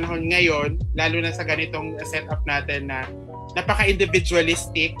nun sa panahon ngayon, lalo na sa ganitong setup natin na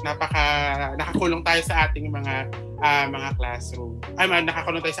napaka-individualistic, nakakulong tayo sa ating mga classroom.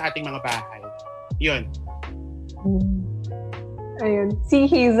 Nakakulong tayo sa ating mga bahay. Yun. Ayun. Si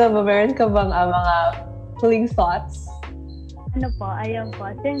Hazel, meron ka bang mga cooling thoughts? Ayun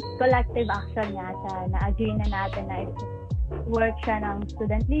po. Since collective action nga siya, na-agree na natin na work siya ng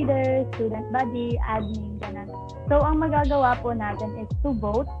student leader, student body, admin, ganun. So, ang magagawa po natin is to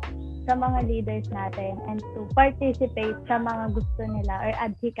vote sa mga leaders natin and to participate sa mga gusto nila or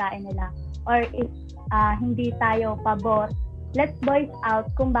adhikain nila. Or if hindi tayo pabor, let's voice out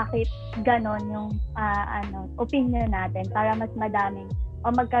kung bakit ganon yung opinion natin para mas madaming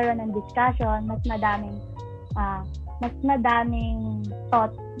o magkaroon ng discussion, mas madaming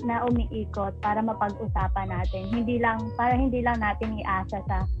thoughts na umiikot para mapag-usapan natin. Hindi lang natin iasa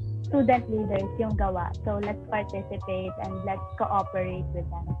sa student leaders yung gawa. So let's participate and let's cooperate with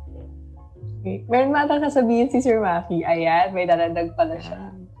them. Okay. Meron matang kasabihin si Sir Maki. Ayan, may daradag pala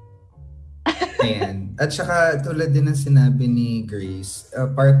siya. Ayan. At saka tulad din ng sinabi ni Grace,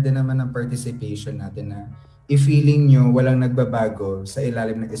 part din naman ng participation natin na i-feeling nyo walang nagbabago sa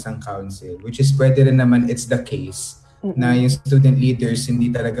ilalim ng isang council, which is pwede rin naman it's the case na yung student leaders hindi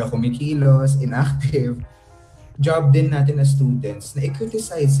talaga kumikilos, inactive. Job din natin as students na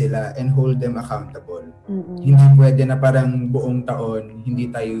i-criticize sila and hold them accountable. Hindi pwede na parang buong taon hindi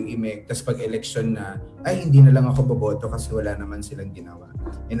tayo imig, tas pag election na ay hindi na lang ako boboto kasi wala naman silang ginawa.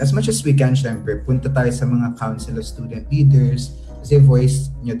 And as much as we can, syempre punta tayo sa mga council of student leaders kasi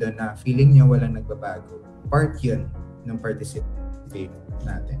voice nyo doon na feeling nyo walang nagbabago. Part yun ng participate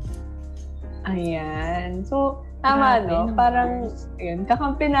natin. Ayan. So, tama, no? Parang, yun,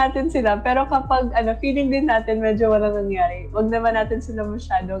 kakampi natin sila. Pero kapag, feeling din natin medyo walang nangyari, wag naman natin sila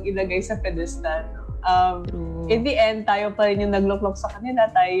masyadong ilagay sa pedestal. In the end, tayo pa rin yung nagluklok sa kanila,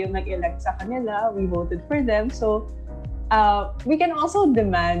 tayo yung nag-elect sa kanila, we voted for them. So, we can also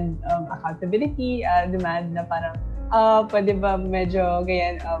demand accountability, demand na parang, pwede ba medyo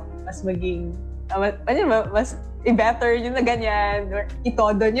ganyan, mas maging, pwede ba, mas i-better nyo na ganyan, or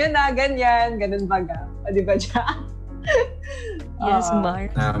itodo nyo na ganyan, ganun baga. O, di ba siya? Yes,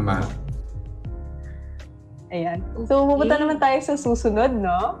 Mark. Tama. Ayan. So, pupunta naman tayo sa susunod,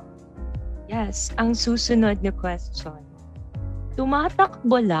 no? Yes, ang susunod na question.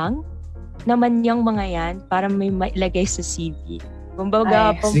 Tumatakbo lang naman yung mga yan para may mailagay sa CV.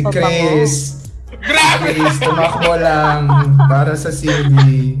 Kumbaga, si Chris. Grabe! Chris, tumakbo lang para sa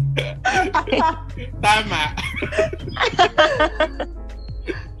CV. Tama.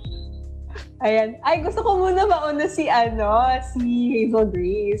 Ayan. Ay, gusto ko muna mauna si Hazel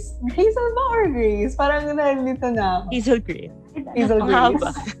Grace. Hazel ba or Grace? Parang nalito na ako. Hazel Grace. Hazel Ang Grace.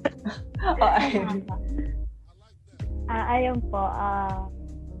 haba. Ayun. Ayun po.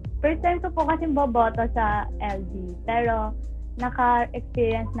 First time ko po kasi boboto sa LD. Pero,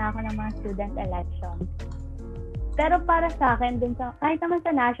 naka-experience na ako ng mga student elections. Pero para sa akin, kahit naman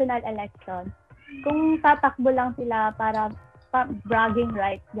sa national election, kung tatakbo lang sila para bragging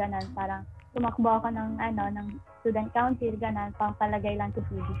rights, ganun, parang tumakbo ako ng student council, ganun, pampalagay lang sa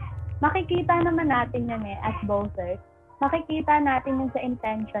TV. Makikita naman natin yun as voters. Makikita natin yun sa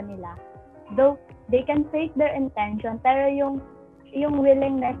intention nila. Though they can fake their intention, pero yung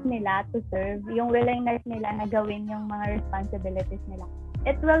willingness nila to serve, yung willingness nila na gawin yung mga responsibilities nila,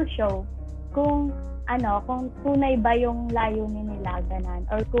 it will show kung tunay ba yung layunin nila, ganun,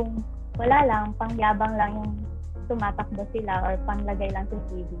 or kung wala lang, pangyabang lang yung tumatakbo sila or panglagay lang sa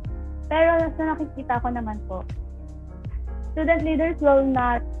CV. Pero sa nakikita ko naman po, student leaders will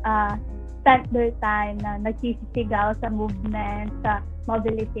not spend their time na nagsisigaw sa movement, sa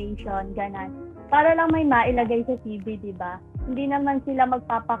mobilization, ganan. Para lang may mailagay sa CV, di ba? Hindi naman sila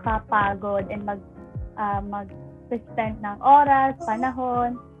magpapakapagod and mag-spend ng oras,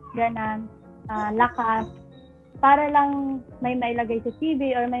 panahon, ganan, lakas, para lang may mailagay sa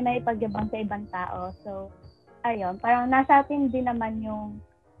CV or may maipagyabang sa ibang tao. So, ayun, parang nasa atin din naman yung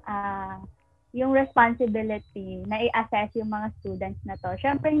responsibility na i-assess yung mga students na to.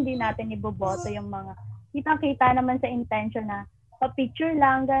 Siyempre, hindi natin iboboto yung mga kitang-kita naman sa intention na pa-picture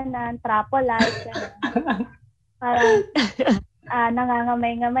lang, ganan, trapo-like, ganan. Parang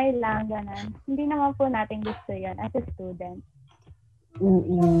nangangamay-ngamay lang, ganan. Hindi naman po natin gusto yan as a student.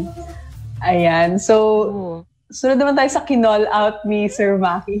 Ayan. So, sunod naman tayo sa kinall out ni Sir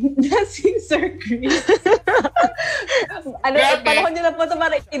Maki na si Sir Chris. Panahon niyo na po ito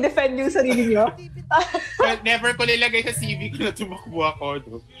para i-defend yung sarili niyo? Never ko nilagay sa CV ko na tumakbo ako.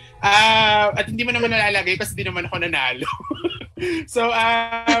 No? At hindi mo naman nalalagay kasi di naman ako nanalo. So,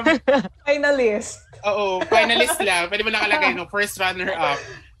 finalist. Oo, finalist lang. Pwede mo nakalagay, no? First runner-up.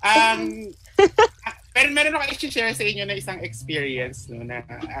 Pero meron ako i-share sa inyo na isang experience, no, na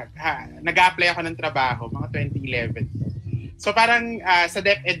nag-a-apply ako ng trabaho, mga 2011. So parang sa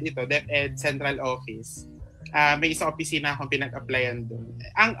DepEd Central Office, may isang opisina akong pinag-applyan doon.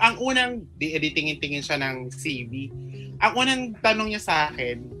 Ang unang, tingin-tingin siya ng CV. Ang unang tanong niya sa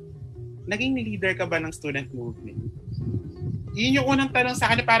akin, naging leader ka ba ng student movement? Yun yung unang tanong sa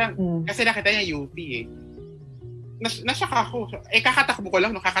akin, parang, kasi nakita niya UP eh. Nasyak ako. Kakatakbo ko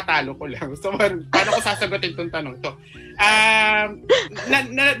lang, kakatalo ko lang. So, paano ko sasagutin itong tanong to?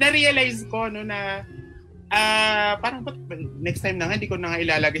 Na-realize ko, no, na parang next time na nga, hindi ko na nga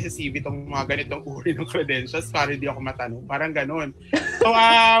ilalagay sa CV itong mga ganitong uri ng credentials para hindi ako matanong. Parang ganun. So,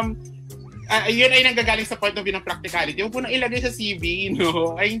 yun ay nanggagaling sa point of view ng practicality. Huwag po nang ilagay sa CV,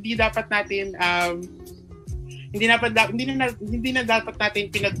 no? Ay hindi dapat natin hindi na dapat natin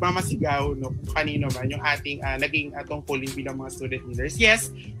pinagmamasigaw, no, kanino man yung ating naging tungkulin bilang mga student leaders.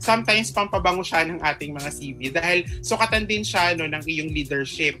 Yes, sometimes pampabango siya ng ating mga CV dahil sukatan din siya, no, ng iyong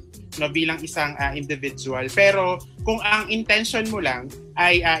leadership, no, bilang isang individual. Pero kung ang intention mo lang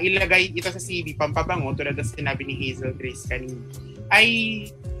ay ilagay ito sa CV pampabango, tulad ng sinabi ni Hazel Grace kanina, ay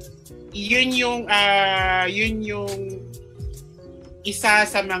yun yung isa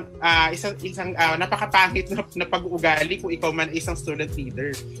sa isang napakapangit na pag-uugali kung ikaw man isang student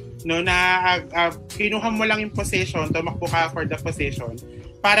leader, no, na kinuha mo lang yung position, tumakbo ka for the position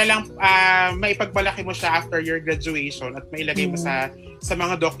para lang maipagmalaki mo siya after your graduation at mailagay mo sa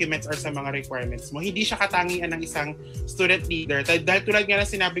mga documents or sa mga requirements mo. Hindi siya katangian ng isang student leader dahil tulad nga na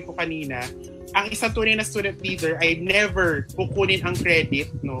sinabi ko kanina, ang isang tunay na student leader ay never kukunin ang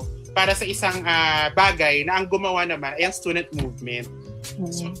credit, no, para sa isang bagay na ang gumawa naman ay ang student movement.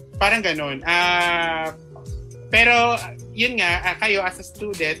 So, parang ganun. Pero, yun nga, kayo as a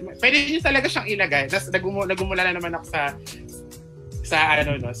student, pwede nyo talaga siyang ilagay. Nagumula na naman ako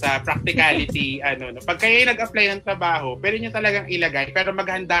sa practicality. Pag kayo nag-apply ng trabaho, pwede nyo talagang ilagay, pero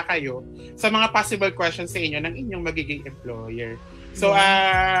maghanda kayo sa mga possible questions sa inyo ng inyong magiging employer. So,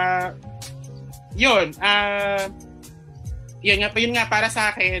 yun nga para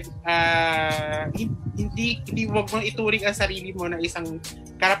sa akin, hindi wag mong ituring ang sarili mo na isang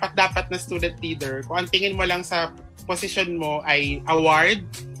karapat-dapat na student leader kung ang tingin mo lang sa position mo ay award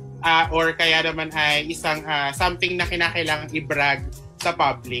or kaya naman ay isang something na kinakailangang i-brag sa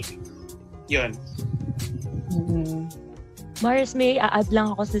public. Yun. Mars, may a-add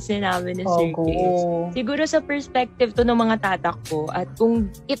lang ako sa sinabi ni Sir Chris. Siguro sa perspective to ng mga tatak ko at kung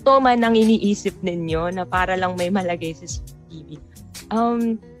ito man ang iniisip ninyo na para lang may malagay sa CV.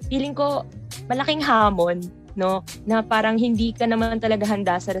 Feeling ko malaking hamon, no, na parang hindi ka naman talaga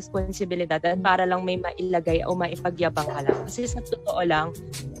handa sa responsibilidad at para lang may mailagay o maipagyabang ka lang. Kasi sa totoo lang,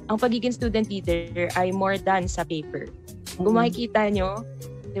 ang pagiging student leader ay more than sa paper. Kung makikita nyo,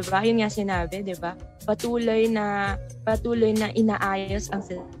 'di ba? Yun nga sinabi, 'di ba? Patuloy na inaayos ang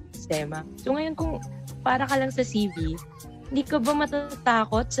sistema. So ngayon kung para ka lang sa CV, hindi ka ba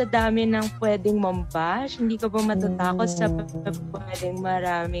matatakot sa dami ng pwedeng mambash? Hindi ka ba matatakot sa pwedeng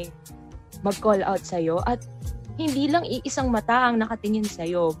maraming mag-call out sa'yo? At hindi lang iisang mata ang nakatingin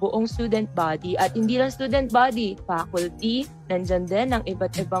sa'yo, buong student body. At hindi lang student body, faculty, nandyan din ang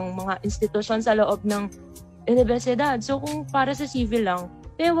iba't ibang mga institusyon sa loob ng universidad. So kung para sa CV lang,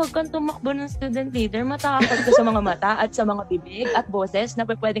 huwag kang tumakbo ng student leader, matakot ka sa mga mata at sa mga bibig at boses na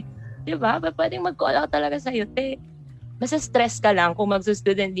pwedeng, di ba? Pwedeng mag-call out talaga sa'yo, Basta stress ka lang kung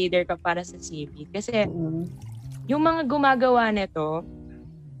mag-student leader ka para sa CV. Kasi yung mga gumagawa nito,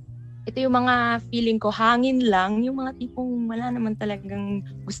 ito yung mga feeling ko, hangin lang, yung mga tipong wala naman talagang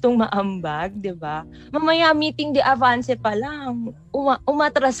gustong maambag, di ba? Mamaya meeting de avance pa lang,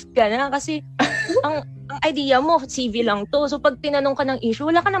 umatras ka na kasi ang idea mo, CV lang to. So pag tinanong ka ng issue,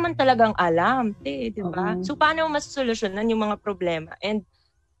 wala ka naman talagang alam, di ba? So paano mo masosolusyonan yung mga problema? And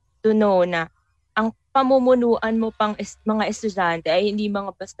to know na ang pamumunuan mo pang mga estudyante ay hindi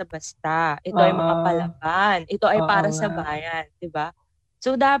mga basta-basta. Ito ay mga palaban. Ito ay para sa bayan, di ba?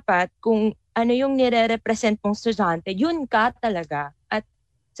 So dapat kung ano yung nire-represent mong estudyante, yun ka talaga. At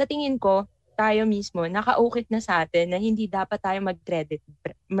sa tingin ko, tayo mismo, nakaukit na sa atin na hindi dapat tayo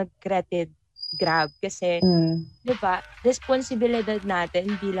mag-credit grab. Kasi, di ba, responsibilidad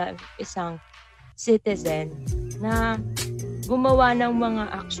natin bilang isang citizen na gumawa ng mga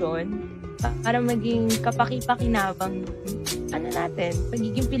aksyon para maging kapaki-pakinabang natin,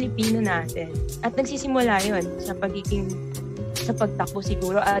 pagiging Pilipino natin. At nagsisimula yun sa pagtakbo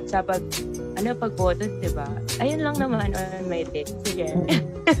siguro at sa pagboto, diba? Ayun lang naman on my take. Sige.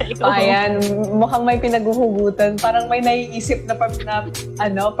 Ayan, mukhang may pinaghuhugutan. Parang may naiisip na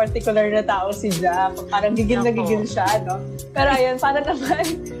particular na tao si Jack. Parang gigil na gigil siya, no? Pero ayan,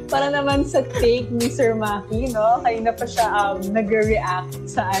 para naman sa take ni Sir Maki, no? Kanina pa siya nag-react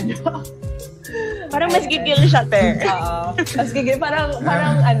sa Parang mas gigil siya, Ter. Oo. Mas gigil. Parang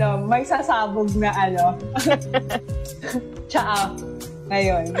may sasabog na Tsaa.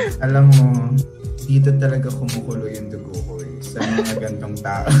 Ngayon. Alam mo, dito talaga kumukulo yung dugo ko sa mga gantong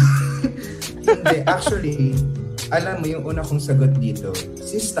tao. Hindi, actually, alam mo yung una kong sagot dito,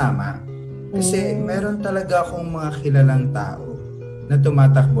 tama. Kasi meron talaga akong mga kilalang tao na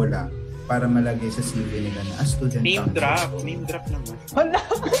tumatakbo lang para malagay sa CV nila na student Name council. drop naman.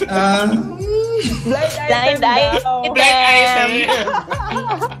 Blind item. Blind item.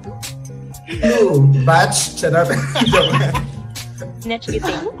 No, batch, charot. Snatch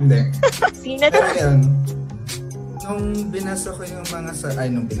kiting. Hindi. Sino to? Pero yun, nung binasa ko yung mga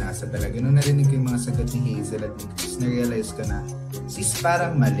nung narinig ko yung mga sagot ni Hazel at ni Chris, na-realize ko na, sis,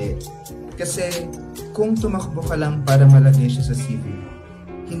 parang mali. Kasi, kung tumakbo ka lang para malagay siya sa CV mo,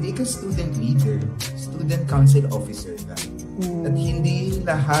 hindi ka student leader, student council officer ka. At hindi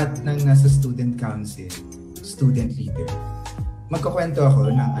lahat ng nasa student council, student leader. Magkukwento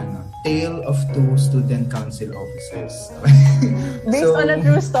ako ng Tale of Two Student Council Officers. Based on a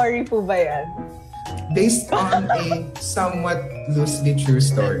true story po ba yan? Based on a somewhat loosely true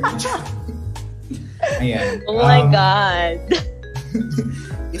story. Ayan. Oh my God!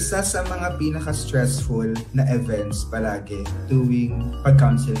 Isa sa mga pinaka-stressful na events palagi tuwing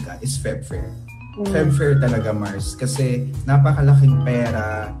pag-council ka is Feb Fair. Feb Fair talaga, Mars. Kasi napakalaking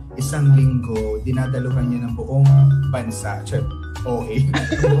pera, isang linggo, dinadaluhan niya ng buong bansa. Okay.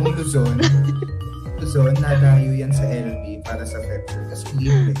 Buong Luzon. Nadayo yan sa LB para sa Feb Fair. Kasi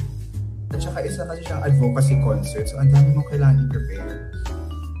libre. At saka isa kasi siyang advocacy concert. So, ang dami mong kailangan i-prepare.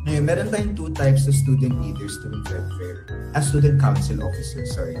 Ngayon, meron tayong two types of student leaders tuwing Feb Fair. Student council officer,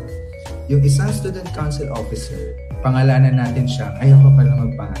 sorry. Yung isang student council officer, pangalanan natin siyang, ayoko pala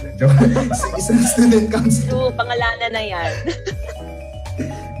magpangalan. Isang student council. So, pangalanan na yan.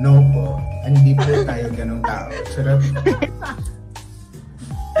 No po. Hindi po tayo ganong tao. Sarap.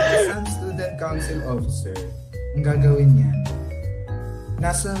 Isang student council officer, ang gagawin niya,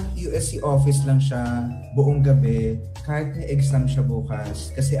 nasa USC office lang siya buong gabi, kahit may exam siya bukas,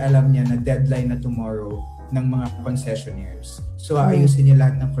 kasi alam niya na deadline na tomorrow ng mga concessionaires. So, aayusin niya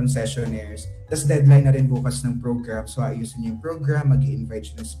lahat ng concessionaires. Tapos deadline na rin bukas ng program. So, aayusin niya yung program,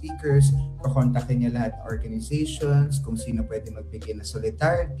 mag-i-invite siya ng speakers, pakontakin niya lahat ng organizations, kung sino pwede magbigay ng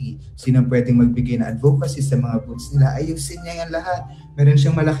solidarity, sino pwede magbigay ng advocacy sa mga booths nila. Ayusin niya yan lahat. Meron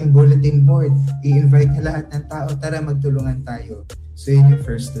siyang malaking bulletin board. I-invite niya lahat ng tao. Tara, magtulungan tayo. So, yun yung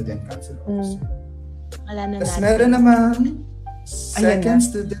first student council officer. Tapos meron naman second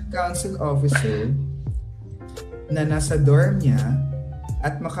student council officer na nasa dorm niya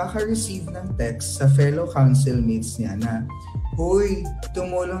at makaka-receive ng text sa fellow council mates niya na, "Hoy,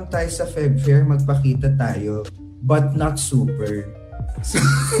 tumulong tayo sa Feb Fair, magpakita tayo, but not super." So,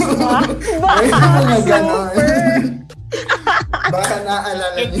 baka naalala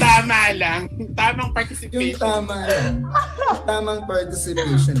niyo. Yung tama lang. Tamang participation. Yung tama lang. Tamang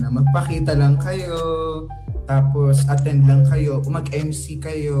participation na. Magpakita lang kayo, tapos attend lang kayo, mag-MC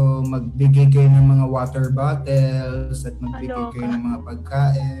kayo, magbigay kayo ng mga water bottles, at magbigay kayo ng mga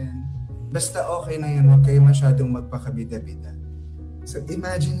pagkain. Basta okay na yun, huwag kayo masyadong magpakabida-bida. So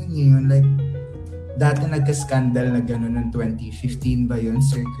imagine niyo yun, like, dati nagka-scandal na gano'n noong 2015 ba yun,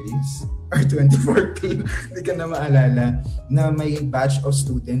 Sir Chris? Or 2014, hindi ka na maalala, na may batch of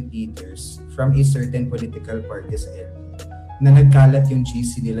student leaders from a certain political party sa LB na nagkalat yung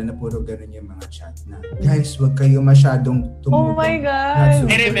GC nila na puro ganun yung mga chat na, guys, wag kayo masyadong tumutong. Oh my God!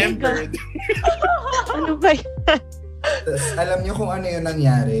 I remembered. Ano ba yun? Tas, alam niyo kung ano yung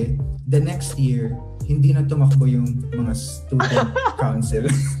nangyari? The next year, hindi na tumakbo yung mga student council.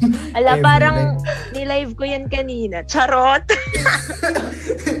 Ala, parang nilive ko yan kanina. Charot!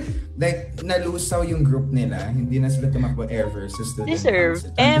 Like, nalusaw yung group nila. Hindi na sila tumakbo ever sa student Deserve.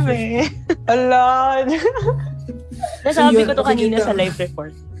 council. Eme. Ala! Nasabi So, ko to yun, kanina okay, sa live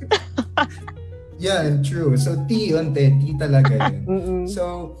report. Yan, true. So, T talaga yun. Mm-mm.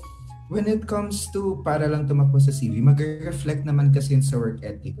 So, when it comes to para lang tumakbo sa CV, mag-reflect naman kasi yun sa work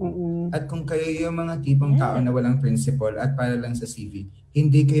ethic. Mm-mm. At kung kayo yung mga tipong tao na walang principle at para lang sa CV,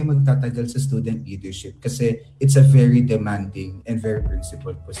 hindi kayo magtatagal sa student leadership kasi it's a very demanding and very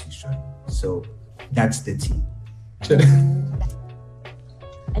principled position. So, that's the T.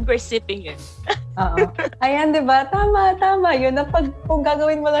 And we're sipping it. Oo. Ayan, di ba? Tama. Yun, na kung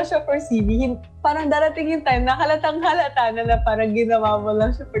gagawin mo lang siya for CV, parang darating yung time, nakalatang-halata na parang ginawa mo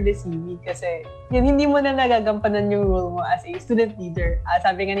lang siya for the CV. Kasi, yun, hindi mo na nagagampanan yung role mo as a student leader.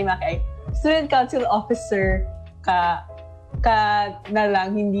 Sabi nga ni Maki ay, student council officer ka na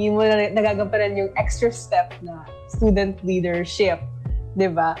lang, hindi mo na nagagampanan yung extra step na student leadership.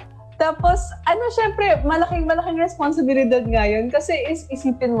 Di ba? Tapos, syempre, malaking responsibilidad nga yun kasi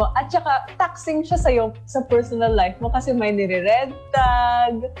isipin mo, at saka taxing siya sa'yo sa personal life mo kasi may nire-red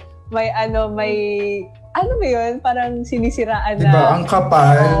tag, may mo yun, parang sinisiraan na. Diba, ang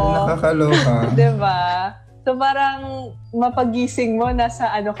kapal, nakakaloka. Diba? So, parang mapagising mo, nasa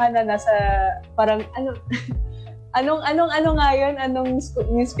parang, anong nga yun? Anong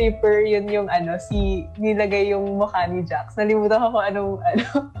newspaper yun yung nilagay yung mukha ni Jax? Nalimutan ko kung anong.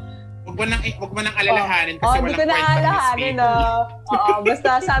 Huwag mo nang alalahanin kasi walang di ko na alalahanin, Oo,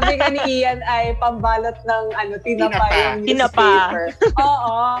 basta sabi nga ni Ian ay pambalot ng tinapa yung newspaper.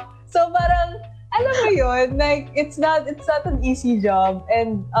 Oo. So parang, alam mo yun, like, it's not an easy job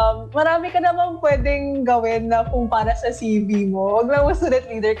and marami ka namang pwedeng gawin na kung para sa CV mo. Huwag lang mo student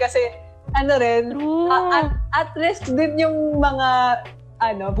leader kasi at risk din yung mga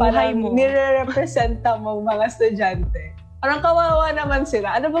parang nire-representa mong mga estudyante. Parang kawawa naman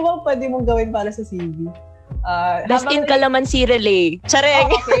sila. Ano ba bang pwede mong gawin para sa CV? Best in Calamansi Relay. Chareng!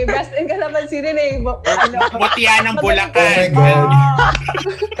 Oh, okay, best in Calamansi Relay. Butihan ng Bulacan. Oh my God.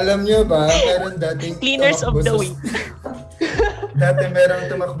 Alam niyo ba, meron dating Cleaners of the week. Dati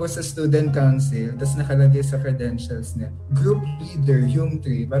merong tumakbo sa student council, tapos nakalagay sa credentials niya, group leader, yung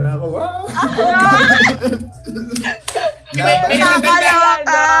 3. Parang ako, wow!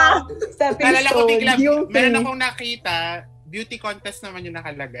 Stepping stone, yung meron akong nakita, beauty contest naman yung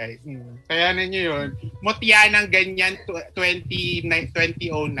nakalagay. Kaya ninyo yun. Mutya ng ganyan, 2009,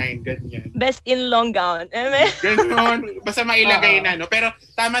 ganyan. Best in long gown. Ganon. Basta mailagay na, no? Pero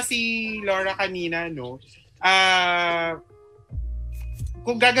tama si Laura kanina, no?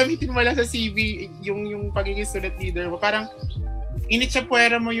 Kung gagamitin mo lang sa CV yung pagiging student leader mo, parang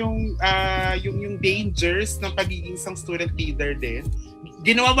initsapuera mo yung dangers ng pagiging isang student leader din.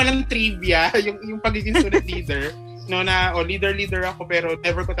 Ginawa mo lang trivia yung pagiging student leader, no, na leader ako pero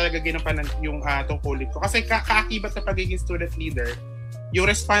never ko talaga ginampanan yung tungkulin ko. Kasi kaakibat sa pagiging student leader, yung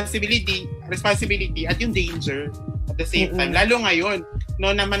responsibility at yung danger at the same time. Lalo ngayon,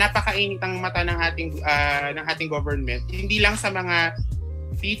 no, na napakainit ang mata ng ating government. Hindi lang sa mga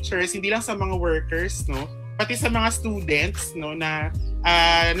teachers, hindi lang sa mga workers, no, pati sa mga students, no, na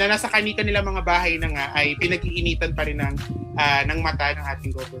nasa kanila mga bahay na nga ay pinag-iinitan pa rin ng mata ng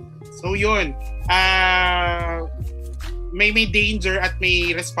ating government. So yun, may danger at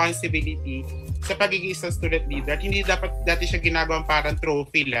may responsibility sa pagiging isang student leader. At hindi dapat dati siya ginagawang parang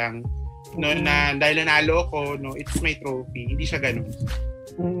trophy lang, no, na dahil nanalo ako, no, it's my trophy. Hindi siya ganun.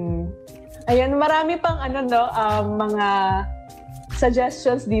 Ayun, marami pang mga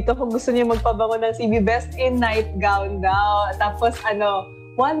suggestions dito kung gusto niyo magpabango ng CV. Best in nightgown daw. Tapos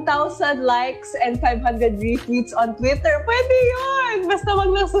 1,000 likes and 500 retweets on Twitter. Pwede yun! Basta wag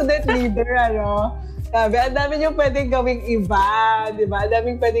lang student leader, Sabi, ang dami niyo pwedeng gawing iba, di ba? Ang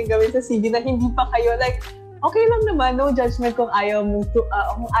daming pwedeng gawin sa CV na hindi pa kayo, like, okay lang naman, no judgment kung ayaw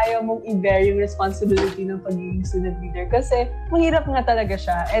mong i-bear yung responsibility ng pagiging student leader. Kasi mahirap nga talaga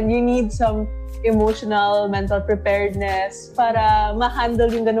siya. And you need some emotional, mental preparedness para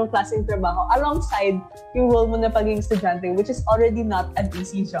ma-handle yung ganung klaseng trabaho alongside yung role mo na pagiging estudyante, which is already not an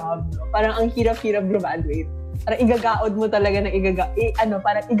easy job. No? Parang ang hirap-hirap graduate. Parang igagaod mo talaga ng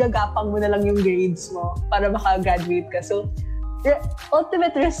parang igagapang mo na lang yung grades mo para maka-graduate ka. So,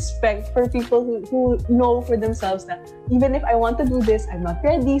 ultimate respect for people who know for themselves na even if I want to do this, I'm not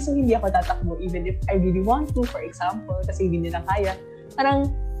ready, so hindi ako tatakbo. Even if I really want to, for example, kasi hindi nila kaya. Parang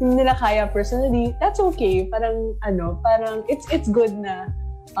hindi nila kaya personally, that's okay. Parang it's good na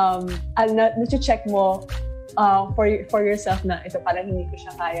na-check mo for yourself na ito parang hindi ko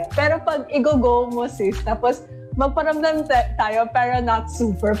siya kaya. Pero pag i-go mo sis, tapos magparamdam tayo pero not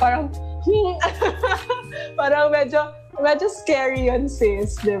super, parang parang medyo scary yun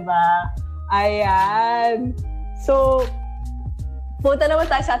sis, diba? Ayan. So, punta naman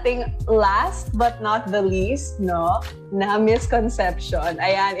tayo sa ating last but not the least, no? Na misconception.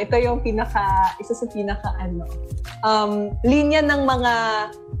 Ayan, ito yung isa sa linya ng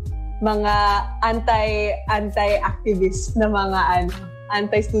mga anti-activist na mga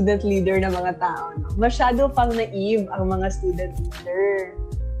anti-student leader na mga tao. No? Masyado pang naive ang mga student leader.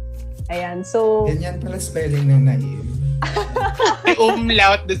 Ayan, so... Ganyan pala spelling ng naive.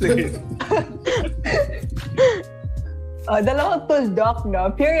 Umlaut doon. Dalawang tuldok,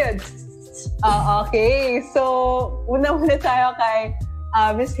 no? Period. Okay, so una tayo kay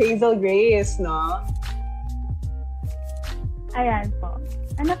Miss Hazel Grace, no? Ayan po.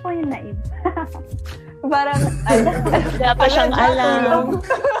 Ano po yung naive? Parang, wala pa siyang alam.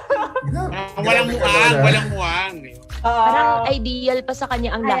 Walang muwang. Parang ideal pa sa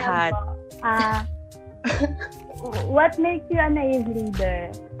kanya ang lahat. What makes you a naive leader?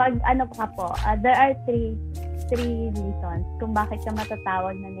 Pag there are three reasons kung bakit ka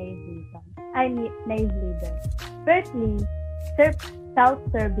matatawag na naive leader. Firstly,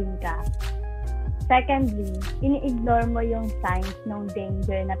 self-serving ka. Secondly, ini-ignore mo yung signs ng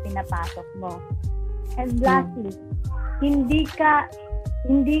danger na pinapasok mo. And lastly, you're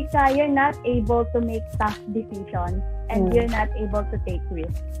not able to make tough decisions and you're not able to take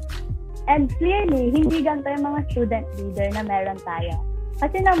risks. And clearly, hindi ganito yung mga student leader na meron tayo.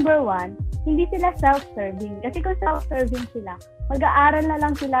 Kasi number one, hindi sila self-serving. Kasi kung self-serving sila, mag-aaral na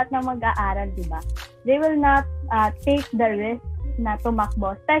lang sila at mag-aaral, di ba? They will not take the risk na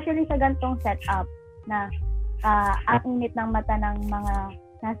tumakbo. Especially sa ganitong setup na ang init ng mata ng mga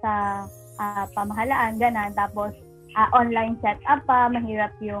nasa pamahalaan, ganan. Tapos, online setup pa, mahirap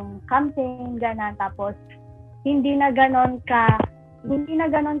yung camping, ganan. Tapos, hindi na ganon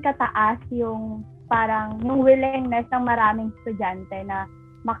kataas yung parang yung willingness ng maraming estudyante na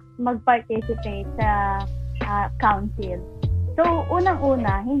mag-participate sa council. So,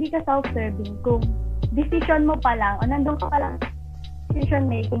 unang-una, hindi ka self-serving kung decision mo pa lang o nandun ka pa lang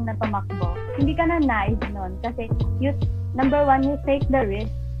decision making na tumakbo. Hindi ka na naive nun kasi number one, you take the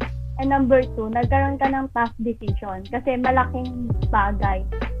risk, and number two, nagkaroon ka ng tough decision kasi malaking bagay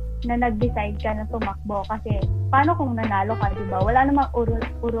na nag-decide ka na tumakbo kasi paano kung nanalo ka, diba? Wala namang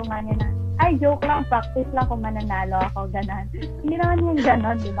urungan niya na ay, joke lang, practice lang kung mananalo ako, ganan. Hindi naman yung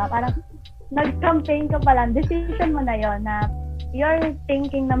ganon, diba? Parang nag-campaign ka pa lang, decision mo na yon na you're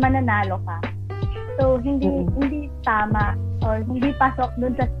thinking na mananalo ka. So, hindi tama or hindi pasok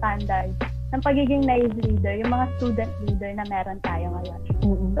dun sa standard ng pagiging naive leader, yung mga student leader na meron tayo ngayon.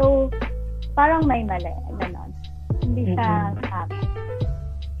 So, parang may mali, ganon. Hindi siya tama.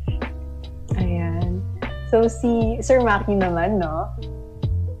 Ayan. So, si Sir Maki naman, no?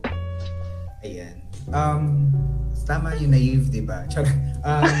 Ayan. Tama yung naive, di ba?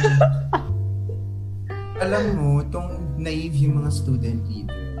 Alam mo, tong naive yung mga student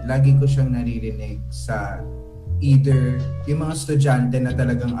leader, lagi ko siyang naririnig sa either yung mga estudyante na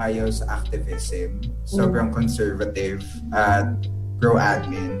talagang ayaw sa activism, sobrang conservative at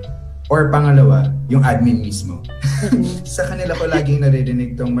pro-admin, or pangalawa, yung admin mismo. Sa kanila ko laging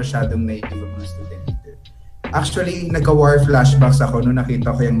naririnig tong masyadong naive yung mga student leader. Actually, nagka-war flashbacks ako nung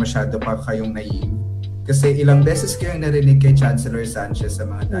nakita ko yung masyado pa kayong naive. Kasi ilang beses ko yung narinig kay Chancellor Sanchez sa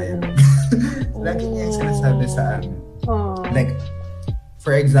mga dialogue. Lagi niya yung sinasabi sa amin. Like,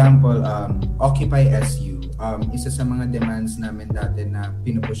 for example, Occupy SU. Isa sa mga demands namin dati na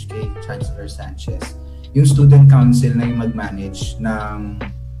pinupush kay Chancellor Sanchez, yung student council na yung mag-manage ng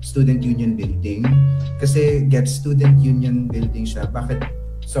student union building. Kasi get student union building siya, bakit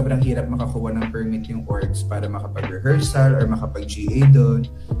sobrang hirap makakuha ng permit yung orgs para makapag-rehearsal or makapag-GA doon.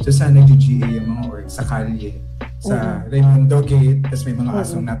 So sana nag-GA yung mga orgs sa kalye, sa Raimundo Gate, tapos may mga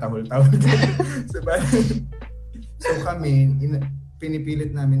asong natahol-tahol doon. So kami,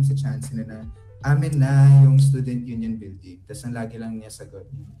 pinipilit namin sa Chancellor na amin na yung student union building. Tapos ang lagi lang niya sagot,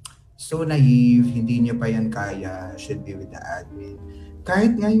 so naive, hindi niya pa yan kaya, should be with the admin.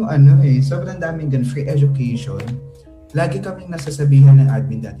 Kahit nga yung sobrang daming gan free education, lagi kaming nasasabihan ng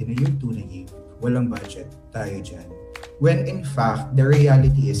admin dati na you're too naive, walang budget, tayo dyan. When in fact, the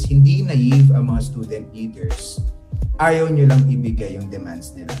reality is, hindi naive ang mga student leaders. ayaw nyo lang ibigay yung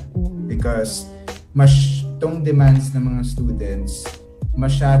demands nila. Because tong demands ng mga students,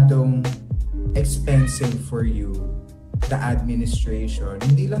 masyadong expensive for you, the administration.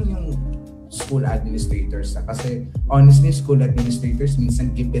 Hindi lang yung school administrators kasi honestly, school administrators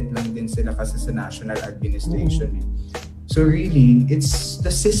minsan gipit lang din sila kasi sa national administration. So really, it's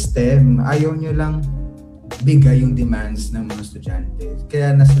the system. Ayaw nyo lang bigay yung demands ng mga estudyante.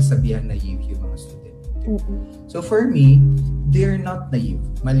 Kaya nasasabihan naive yung mga student. So for me, they're not naive.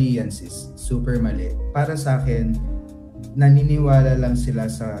 Mali yan, sis. Super mali. Para sa akin, naniniwala lang sila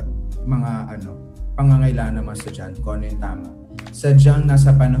sa mga pangangailangan ng mga estudyante kung ano yung tama. Sadyang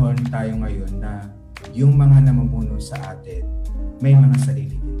nasa panahon tayo ngayon na yung mga namumuno sa atin may mga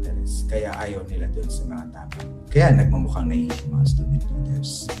sariling interest. Kaya ayaw nila dun sa mga tama. Kaya nagmumukhang naive yung mga student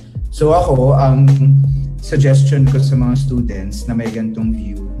leaders. So ako, ang suggestion ko sa mga students na may gantong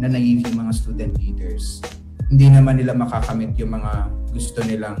view na naive yung mga student leaders, hindi naman nila makakamit yung mga gusto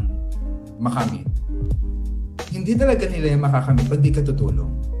nilang makamit. Hindi talaga nila yung makakamit pag di ka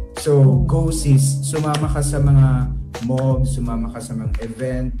tutulong. So, go sis, sumama ka sa mga mobs, sumama ka sa mga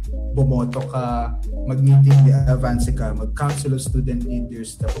event, bumoto ka, mag-meeting di advance ka, mag-council of student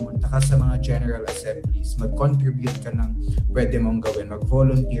leaders, pumunta ka sa mga general assemblies, mag-contribute ka ng pwede mong gawin,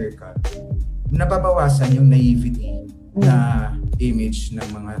 mag-volunteer ka. Nababawasan yung naivety na image ng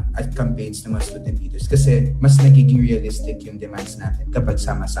mga campaigns ng mga student leaders kasi mas nagiging realistic yung demands natin kapag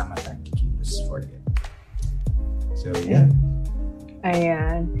sama-sama tayong kikilos for it. So, yeah.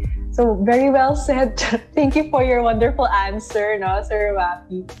 Ayan. So, very well said. Thank you for your wonderful answer, no, Sir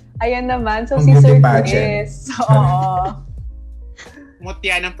Wacky. Ayan naman. So, si Sir Chris. Oo.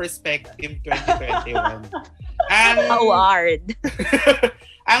 Mutya ng Perspective 2021. Award.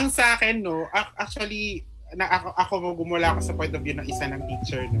 Ang sa akin, no, actually, ako gumula ako sa point of view ng isa ng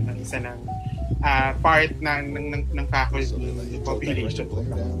teacher, no, ng isa ng part ng faculty population.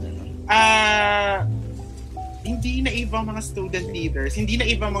 Hindi naive ang mga student leaders, hindi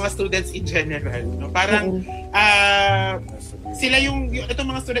naive ang mga students in general, no? Parang sila yung itong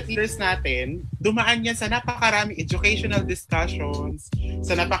mga student leaders natin, dumaan yan sa napakaraming educational discussions,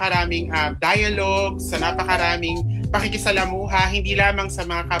 sa napakaraming dialogues, sa napakaraming pakikisalamuha, hindi lamang sa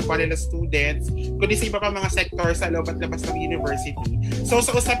mga kapwa nila students, kundi sa iba pa mga sector sa loob at labas ng university. So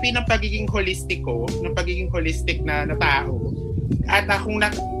sa usapin ng pagiging holistic na tao, at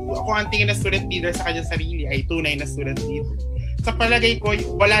kung ang tingin na student leader sa kanyang sarili ay tunay na student leader. Sa palagay ko,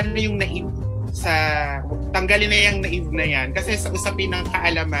 wala na yung naive tanggalin na yung naive na yan. Kasi sa usapin ng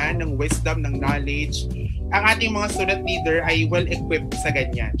kaalaman, ng wisdom, ng knowledge, ang ating mga student leader ay well-equipped sa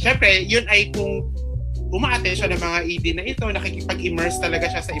ganyan. Siyempre, yun ay kung umaate siya ng mga ED na ito, nakikipag-immerse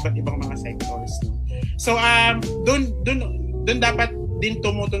talaga siya sa iba't ibang mga sectors. So, doon dapat din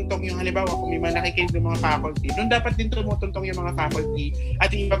tumutuntong yung halimbawa kung may mga nakikinig ng mga faculty, doon dapat din tumutuntong yung mga faculty at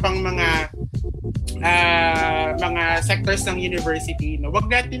iba pang mga sectors ng university. No? Wag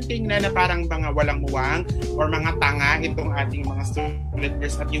natin tingnan na parang mga walang muwang or mga tanga itong ating mga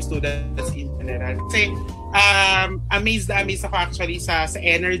students at yung students in general. Kasi amazed ako actually sa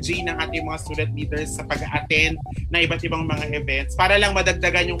energy ng ating mga student leaders sa pag-attend na iba't ibang mga events para lang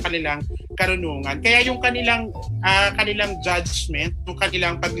madagdagan yung kanilang karunungan. Kaya yung kanilang judgment, yung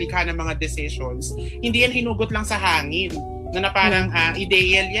kanilang paglikha ng mga decisions, hindi yan hinugot lang sa hangin na parang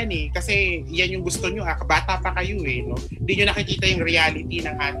ideal yan eh. Kasi yan yung gusto nyo, bata pa kayo eh. No? Hindi nyo nakikita yung reality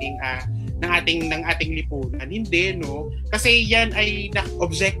ng ating lipunan. Hindi, no? Kasi yan ay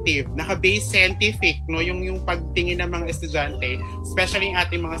objective, naka-base scientific, no? Yung pagtingin ng mga estudyante, especially yung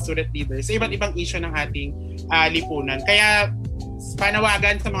ating mga student leaders, sa iba't ibang issue ng ating lipunan. Kaya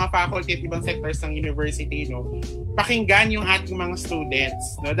panawagan sa mga faculty at ibang sectors ng university, no, pakinggan yung ating mga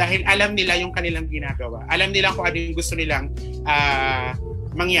students, no, dahil alam nila yung kanilang ginagawa. Alam nila kung ano yung gusto nilang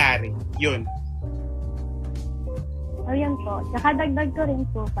mangyari. Yun. O yun po. Saka dagdag ko rin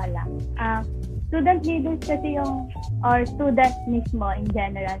po pala. Student leaders kasi or student mismo in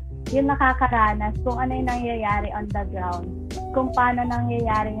general, yung nakakaranas kung ano yung nangyayari on the ground, kung paano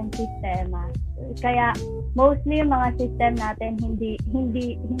nangyayari yung sistema. Kaya mostly yung mga system natin hindi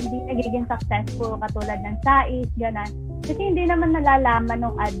nagiging successful katulad ng SAIS, gano'n. Kasi hindi naman nalalaman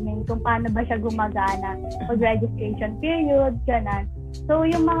ng admin kung paano ba siya gumagana pag registration period, gano'n. So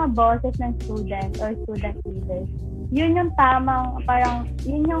yung mga bosses ng student or student leaders, yun yung tamang, parang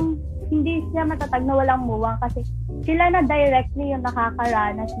yun yung hindi siya matatag na walang muwang kasi sila na directly yung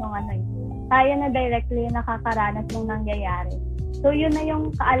nakakaranas ng tayo na directly yung nakakaranas ng nangyayari. So, yun na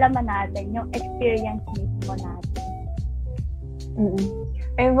yung kaalaman natin, yung experience mismo natin.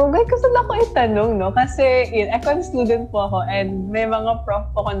 Bugay, gusto lang ko itanong, no? Kasi, econ student po ako and may mga prof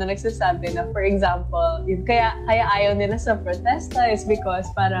po ako na nagsasabi na, for example, kaya ayaw nila sa protesta is because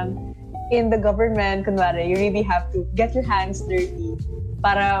parang in the government, kunwari, you really have to get your hands dirty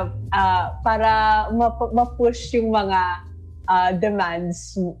para ma-push yung mga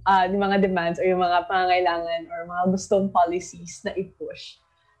demands or yung mga pangangailangan or mga gustong policies na i-push.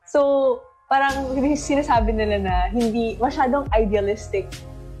 So, parang sinasabi nila na hindi masyadong idealistic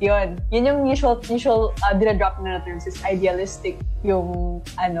yun. Yun yung usual dinadrop na terms is idealistic yung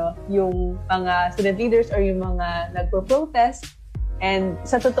mga student leaders or yung mga nagpo-protest. And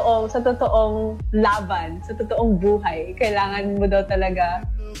sa totoong laban, sa totoong buhay, kailangan mo daw talaga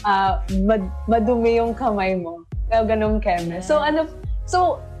madumi yung kamay mo. Kaya ganun keme.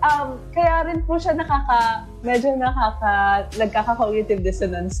 Kaya rin po siya nagkaka-cognitive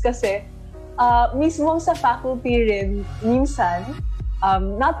dissonance kasi mismo sa faculty rin, minsan,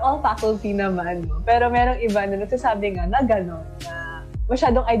 not all faculty naman, no? Pero merong iba na nagsasabi nga na gano'n, na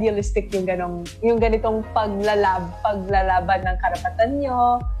masyadong idealistic yung ganitong paglalaban ng karapatan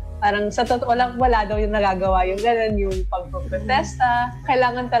nyo. Parang sa totoo lang, wala daw yung nagagawa yung gano'n, yung pagprotesta.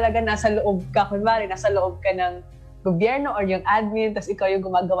 Kailangan talaga nasa loob ka, kunwari, nasa loob ka ng gobyerno or yung admin, tapos ikaw yung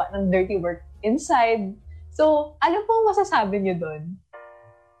gumagawa ng dirty work inside. So, ano pong masasabi nyo doon?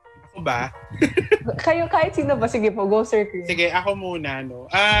 Ako ba? Kayo, kahit sino ba? Sige po, go Sir Chris. Sige, ako muna, no.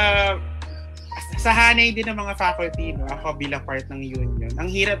 Sa hanay din ng mga faculty, no, ako bilang part ng union, ang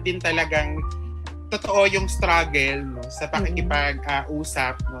hirap din talagang totoo yung struggle, no, sa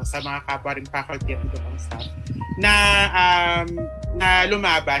pakikipag-usap, no, sa mga kapwa ring faculty at ibang staff na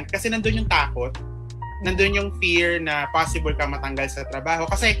lumaban kasi nandun yung takot, nandun yung fear na possible kang matanggal sa trabaho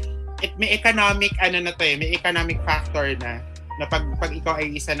kasi may economic may economic factor na pag ikaw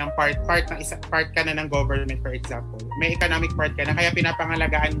ay isa ng part ka na ng government, for example, may economic part ka na kaya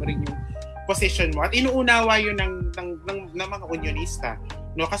pinapangalagaan mo rin yung position mo at inuunawa yun ng mga unionista,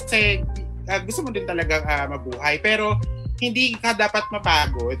 no, kasi gusto mo din talaga mabuhay pero hindi ka dapat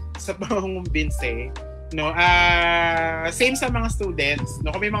mapagod sa pangungumbinse, no. Same sa mga students, no,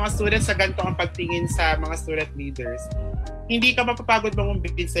 kung may mga students sa ganito ang pagtingin sa mga student leaders, hindi ka mapapagod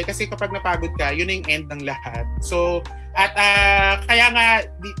mangumbinse kasi kapag napagod ka, yun na yung end ng lahat. So at kaya nga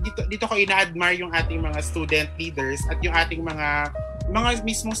dito ko ina-admire yung ating mga student leaders at yung ating mga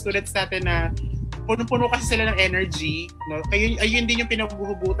mismong students natin na puno-puno kasi sila ng energy, no? Ayun din yung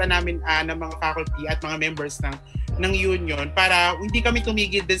pinaghuhugutan namin ng mga faculty at mga members ng union para hindi kami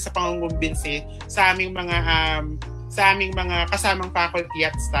tumigil din sa pangungumbinsi sa aming mga kasamang faculty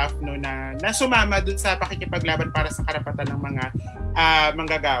at staff, no, na sumama dun sa pakikipaglaban para sa karapatan ng mga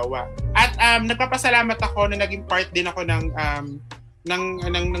manggagawa. At nagpapasalamat ako na naging part din ako ng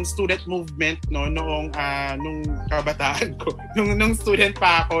student movement, no, nung kabataan ko, nung student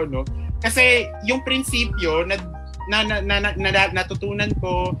pa ako, no. Kasi yung prinsipyo na natutunan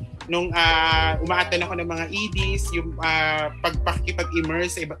ko nung umaattend ako ng mga EDs, yung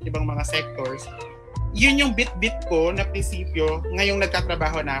pakikipag-immerse sa iba't ibang mga sectors, yun yung bit-bit ko na prinsipyo ngayong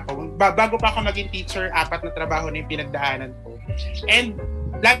nagtatrabaho na ako. Bago pa ako maging teacher, 4 na trabaho na yung pinagdaanan ko. And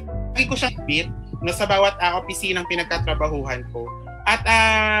lagi ko siyang bit, no, sa bawat opisinang pinagtatrabahuhan ko. At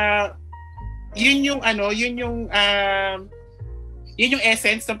yun yung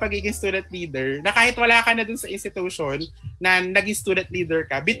essence ng pagiging student leader, na kahit wala ka na dun sa institution na naging student leader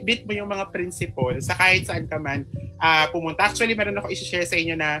ka, bit-bit mo yung mga principle sa kahit saan ka man pumunta. Actually, meron ako i-share sa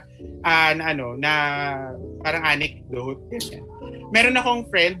inyo na parang anecdote. Meron akong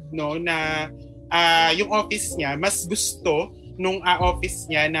friend, no, na yung office niya, mas gusto nung office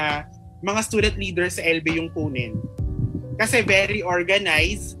niya na mga student leader sa LB yung kunin. Kasi very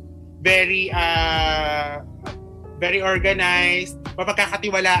organized, very organized,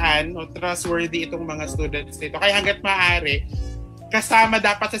 mapagkakatiwalaan o trustworthy itong mga students nito. Kaya hanggat maaari, kasama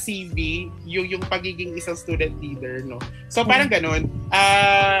dapat sa CV yung pagiging isang student leader, no. So parang ganun,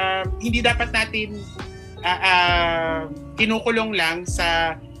 hindi dapat natin kinukulong lang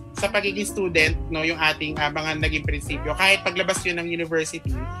sa pagiging student, no, yung ating mga naging prinsipyo. Kahit paglabas yun ng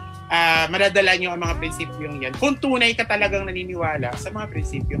university, madadala nyo ang mga prinsipyong yan. Kung tunay ka talagang naniniwala sa mga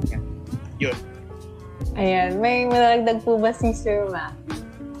prinsipyong yan. Yun. Ayan. May malalagdag po ba si Sir Ma?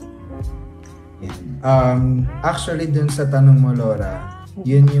 Actually, dun sa tanong mo, Laura,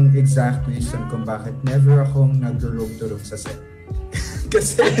 yun yung exact reason kung bakit never akong nag-room to room sa set.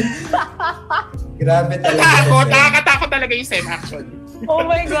 Kasi, grabe talaga. Nakakatakot talaga yung SEM, actually. Oh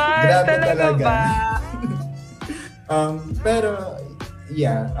my God! Grabe talaga ba? Pero,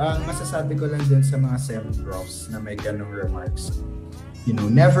 yeah, masasabi ko lang din sa mga SEM profs na may ganong remarks. You know,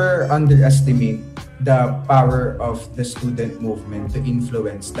 never underestimate the power of the student movement to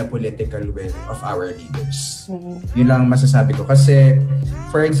influence the political will of our leaders. Yun lang masasabi ko. Kasi,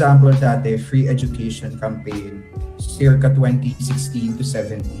 for example, dati, free education campaign, circa 2016 to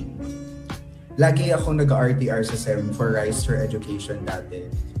 17. Lagi ako nag-RTR sa SEM for Rise for Education dati,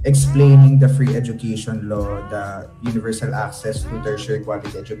 explaining the free education law, the universal access to tertiary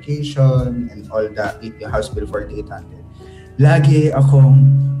quality education, and all the House Bill 4800. Lagi akong,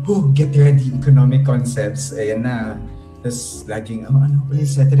 get ready, economic concepts, ayan na. Tapos laging, ano pa yung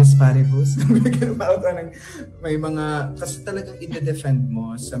ceteris paribus? May mga, kasi talagang ina-defend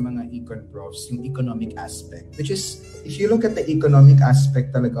mo sa mga econ profs, yung economic aspect. Which is, if you look at the economic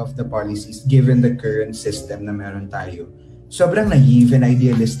aspect talaga of the policies, given the current system na meron tayo, sobrang naive and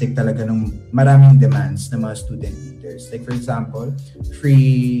idealistic talaga ng maraming demands ng mga student leaders. Like for example,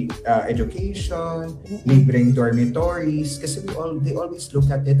 free education, libreng dormitories, kasi they always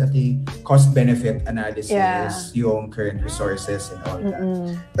look at it at a cost-benefit analysis, yung current resources and all that.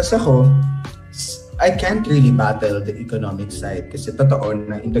 Kasi ako, I can't really battle the economic side kasi totoo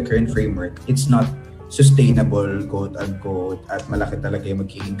na in the current framework, it's not sustainable, quote-unquote, at malaki talaga yung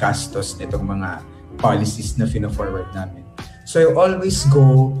magiging gastos nitong mga policies na fina-forward namin. So I always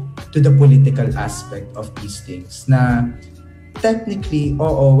go to the political aspect of these things na technically,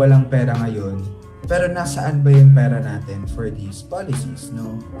 oo, walang pera ngayon, pero nasaan ba yung pera natin for these policies,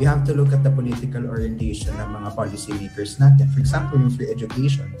 no? We have to look at the political orientation ng mga policymakers natin. For example, yung free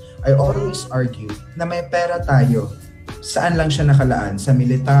education, I always argue na may pera tayo. Saan lang siya nakalaan? Sa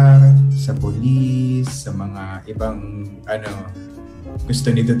militar, sa police, sa mga ibang,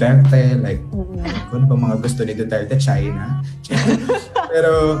 gusto ni Duterte, like, kung ba mga gusto ni Duterte, China.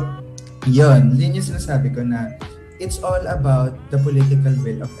 Pero, yun yung sinasabi ko na it's all about the political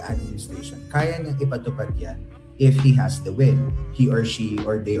will of the administration. Kaya niyang ipatupad yan if he has the will. He or she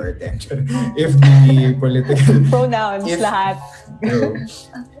or they or them. If the political... Pronouns, lahat.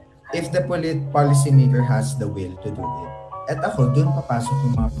 If the policymaker has the will to do it. At ako, dun papasok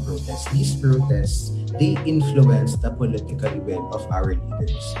yung mga protests. These protests, they influence the political will of our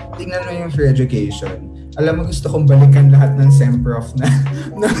leaders. Tingnan mo yung free education. Alam mo, gusto kong balikan lahat ng SEMPROF na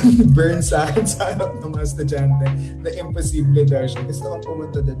burn sa akin sa harap ng mga estudyante na imposible daw siya. Gusto kong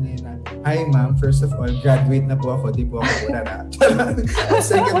pumunta doon na, hi ma'am, first of all, graduate na po ako, di po ako urara.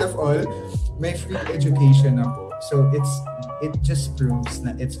 Second of all, may free education na po. So it just proves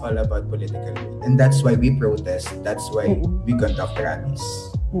na it's all about political will. And that's why we protest. That's why we conduct rallies.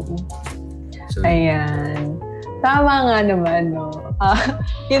 So, ayan. Tama nga naman, no?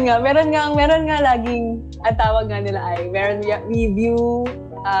 Yun nga, meron nga laging, ang tawag nga nila ay, we view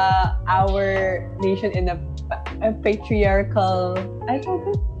our nation in a patriarchal,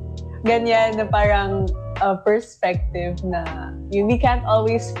 ganyan na parang perspective na we can't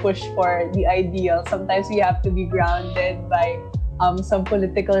always push for the ideal. Sometimes we have to be grounded by some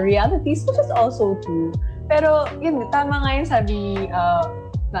political realities, which is also true. Pero yun, tama nga yun sabi ni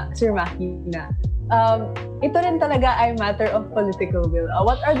Sir Maki na ito rin talaga ay matter of political will.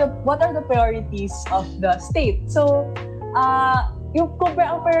 What are the priorities of the state? So, yung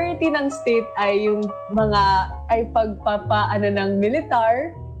ang priority ng state ay yung pagpapaano ng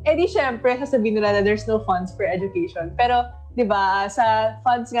militar, di syempre sasabihin nila na there's no funds for education. Pero, di ba, sa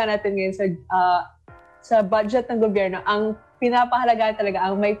funds nga natin ngayon sa budget ng gobyerno, ang pinapahalagaan talaga,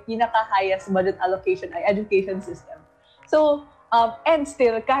 ang may pinaka-highest budget allocation ay education system. So, and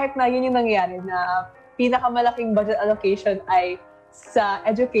still, kahit na yun yung nangyayari na pinakamalaking budget allocation ay sa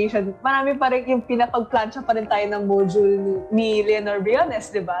education, marami pa rin yung pinapag-plancha pa rin tayo ng module ni Leonor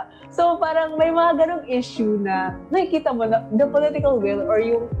Briones, di ba? So parang may mga ganong issue na nakikita mo na the political will or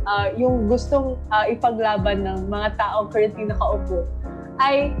yung gustong ipaglaban ng mga tao currently nakaupo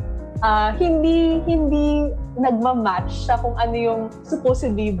ay hindi nagmamatch sa kung ano yung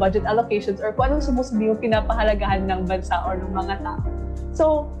supposedly budget allocations or kung anong supposedly yung pinapahalagahan ng bansa or ng mga tao.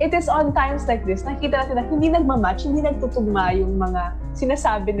 So, it is on times like this, nakikita natin na hindi nagmamatch, hindi nagtutugma yung mga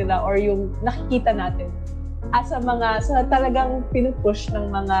sinasabi nila or yung nakikita natin sa talagang pinupush ng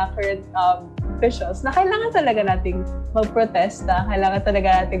mga current officials na kailangan talaga nating magprotesta, kailangan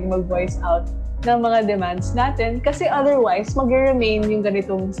talaga nating mag-voice out ng mga demands natin kasi otherwise, mag-remain yung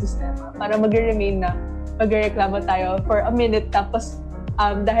ganitong sistema. Para mag-remain na magreklamo tayo for a minute tapos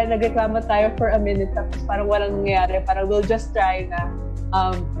dahil nagreklamo tayo for a minute tapos parang walang nangyayari, parang we'll just try na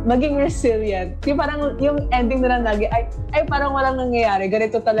maging resilient. Parang yung ending na lang lagi ay parang walang nangyayari.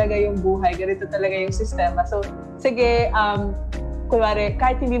 Ganito talaga yung buhay. Ganito talaga yung sistema. So, sige, kunwari,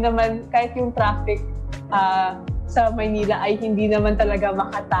 kahit yung traffic sa Maynila ay hindi naman talaga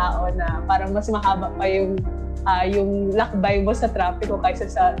makatao na parang mas mahaba pa yung lakbay mo sa traffic o kaysa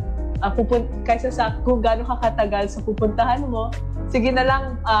sa kaysa sa kung gaano ka katagal sa pupuntahan mo, sige na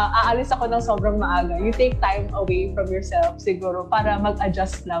lang, aalis ako ng sobrang maaga. You take time away from yourself siguro para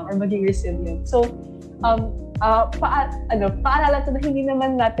mag-adjust lang or maging resilient. So, paalala to na hindi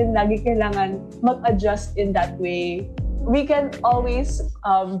naman natin lagi kailangan mag-adjust in that way. We can always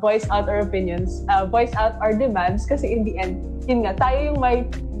voice out our opinions, voice out our demands kasi in the end, yun nga, tayo yung may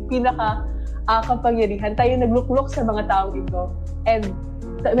kapangyarihan, tayo nagluklok sa mga taong ito. And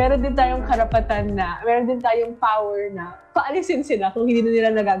meron din tayong karapatan meron din tayong power na paalisin sila kung hindi na nila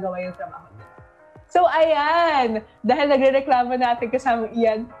nagagawa yung trabaho nila. So, ayan. Dahil nagre-reklamo natin kasama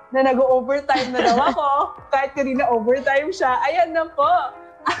Ian na nag-overtime na daw ako, kahit kanina overtime siya, ayan na po.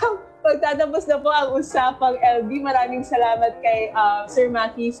 Pagtatapos na po ang usapang LB. Maraming salamat kay Sir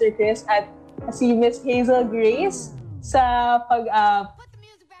Maki, Sir Chris, at si Miss Hazel Grace sa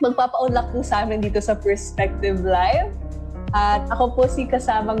magpapaunlak po sa amin dito sa Perspective Live. At ako po si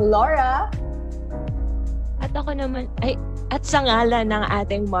kasamang Laura. At ako naman, at sa ngalan ng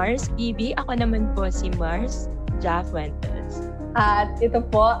ating Mars PB, ako naman po si Mars Jafuentes. At ito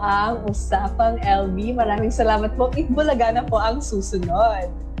po ang Usapang LB. Maraming salamat po. Itbulaga na po ang susunod.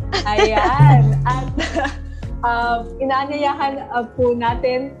 Ayan. At inaanyayahan po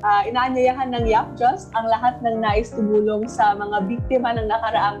natin, inaanyayahan ng YapJust ang lahat ng nais tumulong sa mga biktima ng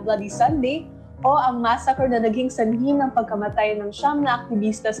nakaraang Bloody Sunday o ang massacre na naging sanhi ng pagkamatay ng 9 na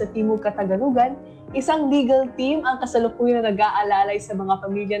aktivista sa Timog Katagalugan. Isang legal team ang kasalukuyan na nag-aalalay sa mga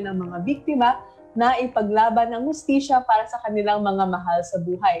pamilya ng mga biktima na ipaglaban ng hustisya para sa kanilang mga mahal sa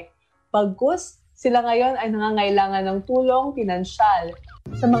buhay. Pagkus, sila ngayon ay nangangailangan ng tulong pinansyal.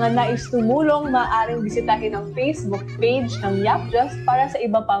 Sa mga nais tumulong, maaaring bisitahin ang Facebook page ng YapJust para sa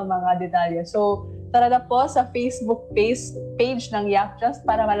iba pang mga detalye. So, tara na po sa Facebook page ng YapJust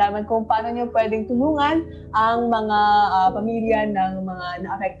para malaman kung paano nyo pwedeng tulungan ang mga pamilya ng mga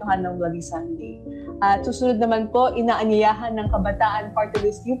naapektuhan ng Bloody Sunday. At susunod naman po, inaanyayahan ng Kabataan Party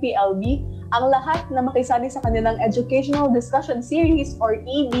List UPLB ang lahat na makisali sa kanilang Educational Discussion Series or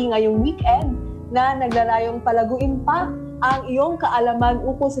ED ngayong weekend na naglalayong palaguin pa ang iyong kaalaman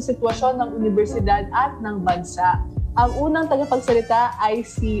ukol sa sitwasyon ng universidad at ng bansa. Ang unang tagapagsalita ay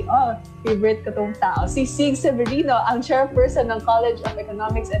favorite ko tong tao, si Sig Severino, ang chairperson ng College of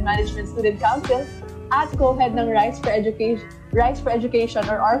Economics and Management Student Council at co-head ng Rights for Education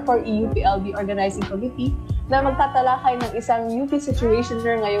or R4E UPLB Organizing Committee na magtatalakay ng isang UP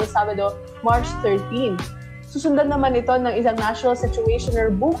Situationer ngayong Sabado, March 13. Susundan naman ito ng isang National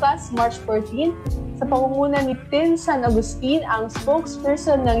Situationer bukas, March 14, sa pangunguna ni Tin San Agustin, ang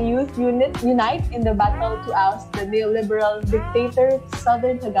spokesperson ng Youth Unite in the Battle to Oust the Neoliberal Dictator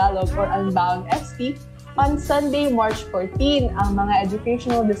Southern Tagalog or Unbound SP. On Sunday, March 14, ang mga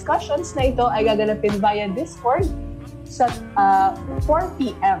educational discussions na ito ay gaganapin via Discord sa 4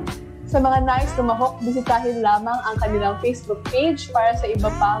 p.m. Sa mga nais tumahok, bisitahin lamang ang kanilang Facebook page para sa iba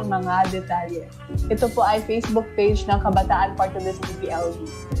pang mga detalye. Ito po ay Facebook page ng Kabataan Party List UPLB.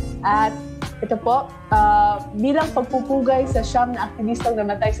 At ito po, bilang pagpupugay sa 9 na aktivistang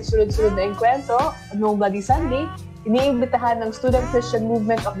namatay sa sunod-sunod na engkwentro noong Bloody Sunday, iniimbitahan ng Student Christian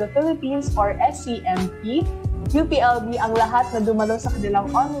Movement of the Philippines or SCMP, UPLB ang lahat na dumalo sa kanilang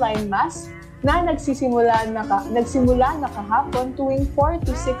online mass na nagsimula na kahapon tuwing 4 to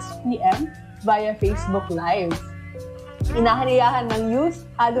 6 p.m. via Facebook Live. Inahaniyahan ng Youth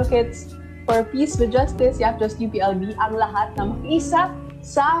Advocates for Peace with Justice, YapJust UPLB, ang lahat na makiisa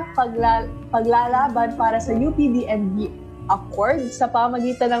sa paglalaban para sa UPDNB Accord sa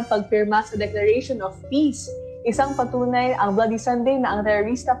pamagitan ng pagpirma sa Declaration of Peace. Isang patunay ang Bloody Sunday na ang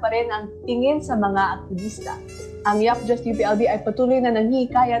terorista pa rin ang tingin sa mga aktivista. Ang YapJust UPLB ay patuloy na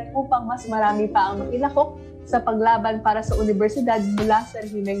nanghihikayat upang mas marami pa ang makilahok sa paglaban para sa universidad mula sa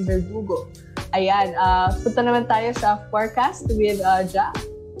rehimeng Verdugo. Ayan, punta naman tayo sa forecast with Ja.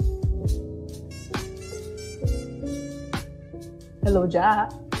 Hello, Ja.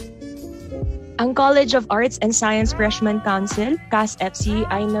 Ang College of Arts and Science Freshman Council, CAS-FC,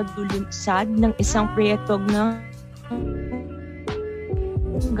 ay naglulunsad ng isang proyektong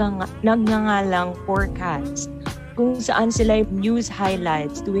nagngangalang forecast, kung saan sila news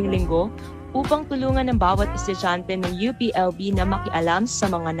highlights tuwing linggo upang tulungan ng bawat estudyante ng UPLB na makialam sa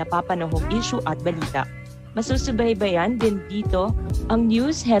mga napapanahong issue at balita. Masusubaybayan din dito ang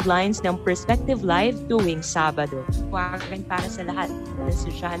news headlines ng Perspective Live tuwing Sabado. Huwagan para sa lahat ng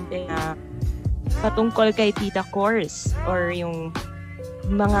estudyante na patungkol kay Tita Course or yung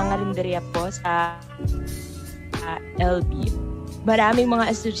mga ngarinderya po sa LB. Maraming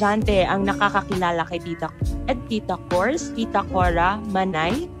mga estudyante ang nakakakilala kay Tita Course, Tita Cora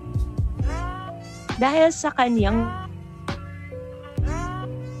Manay, dahil sa kanyang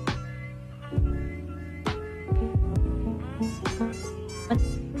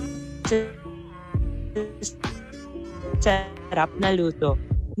sarap na luto.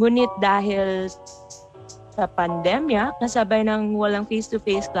 Ngunit dahil sa pandemya, kasabay ng walang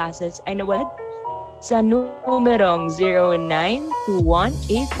face-to-face classes, ay nawalad sa numerong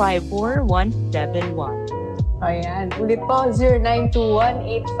 0921-854-171. Ayan. Ulit po,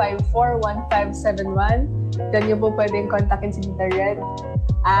 0921-854-1571. Diyan niyo po pwedeng kontakin si Tita Red.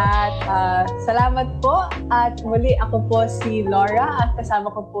 At salamat po. At muli, ako po si Laura at kasama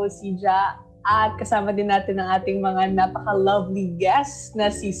ko po si Ja. At kasama din natin ang ating mga napaka-lovely guests na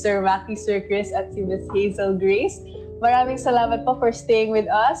si Sir Maki, Sir Chris at si Miss Hazel Grace. Maraming salamat po for staying with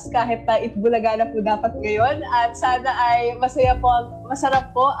us kahit na itbulaga na po dapat ngayon. At sana ay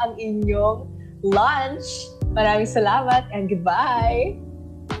masarap po ang inyong lunch. Maraming salamat and goodbye!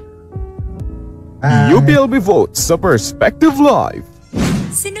 UPLB votes sa Perspective Live.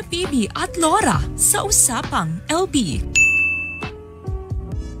 Sina Bibi at Laura sa Usapang LB.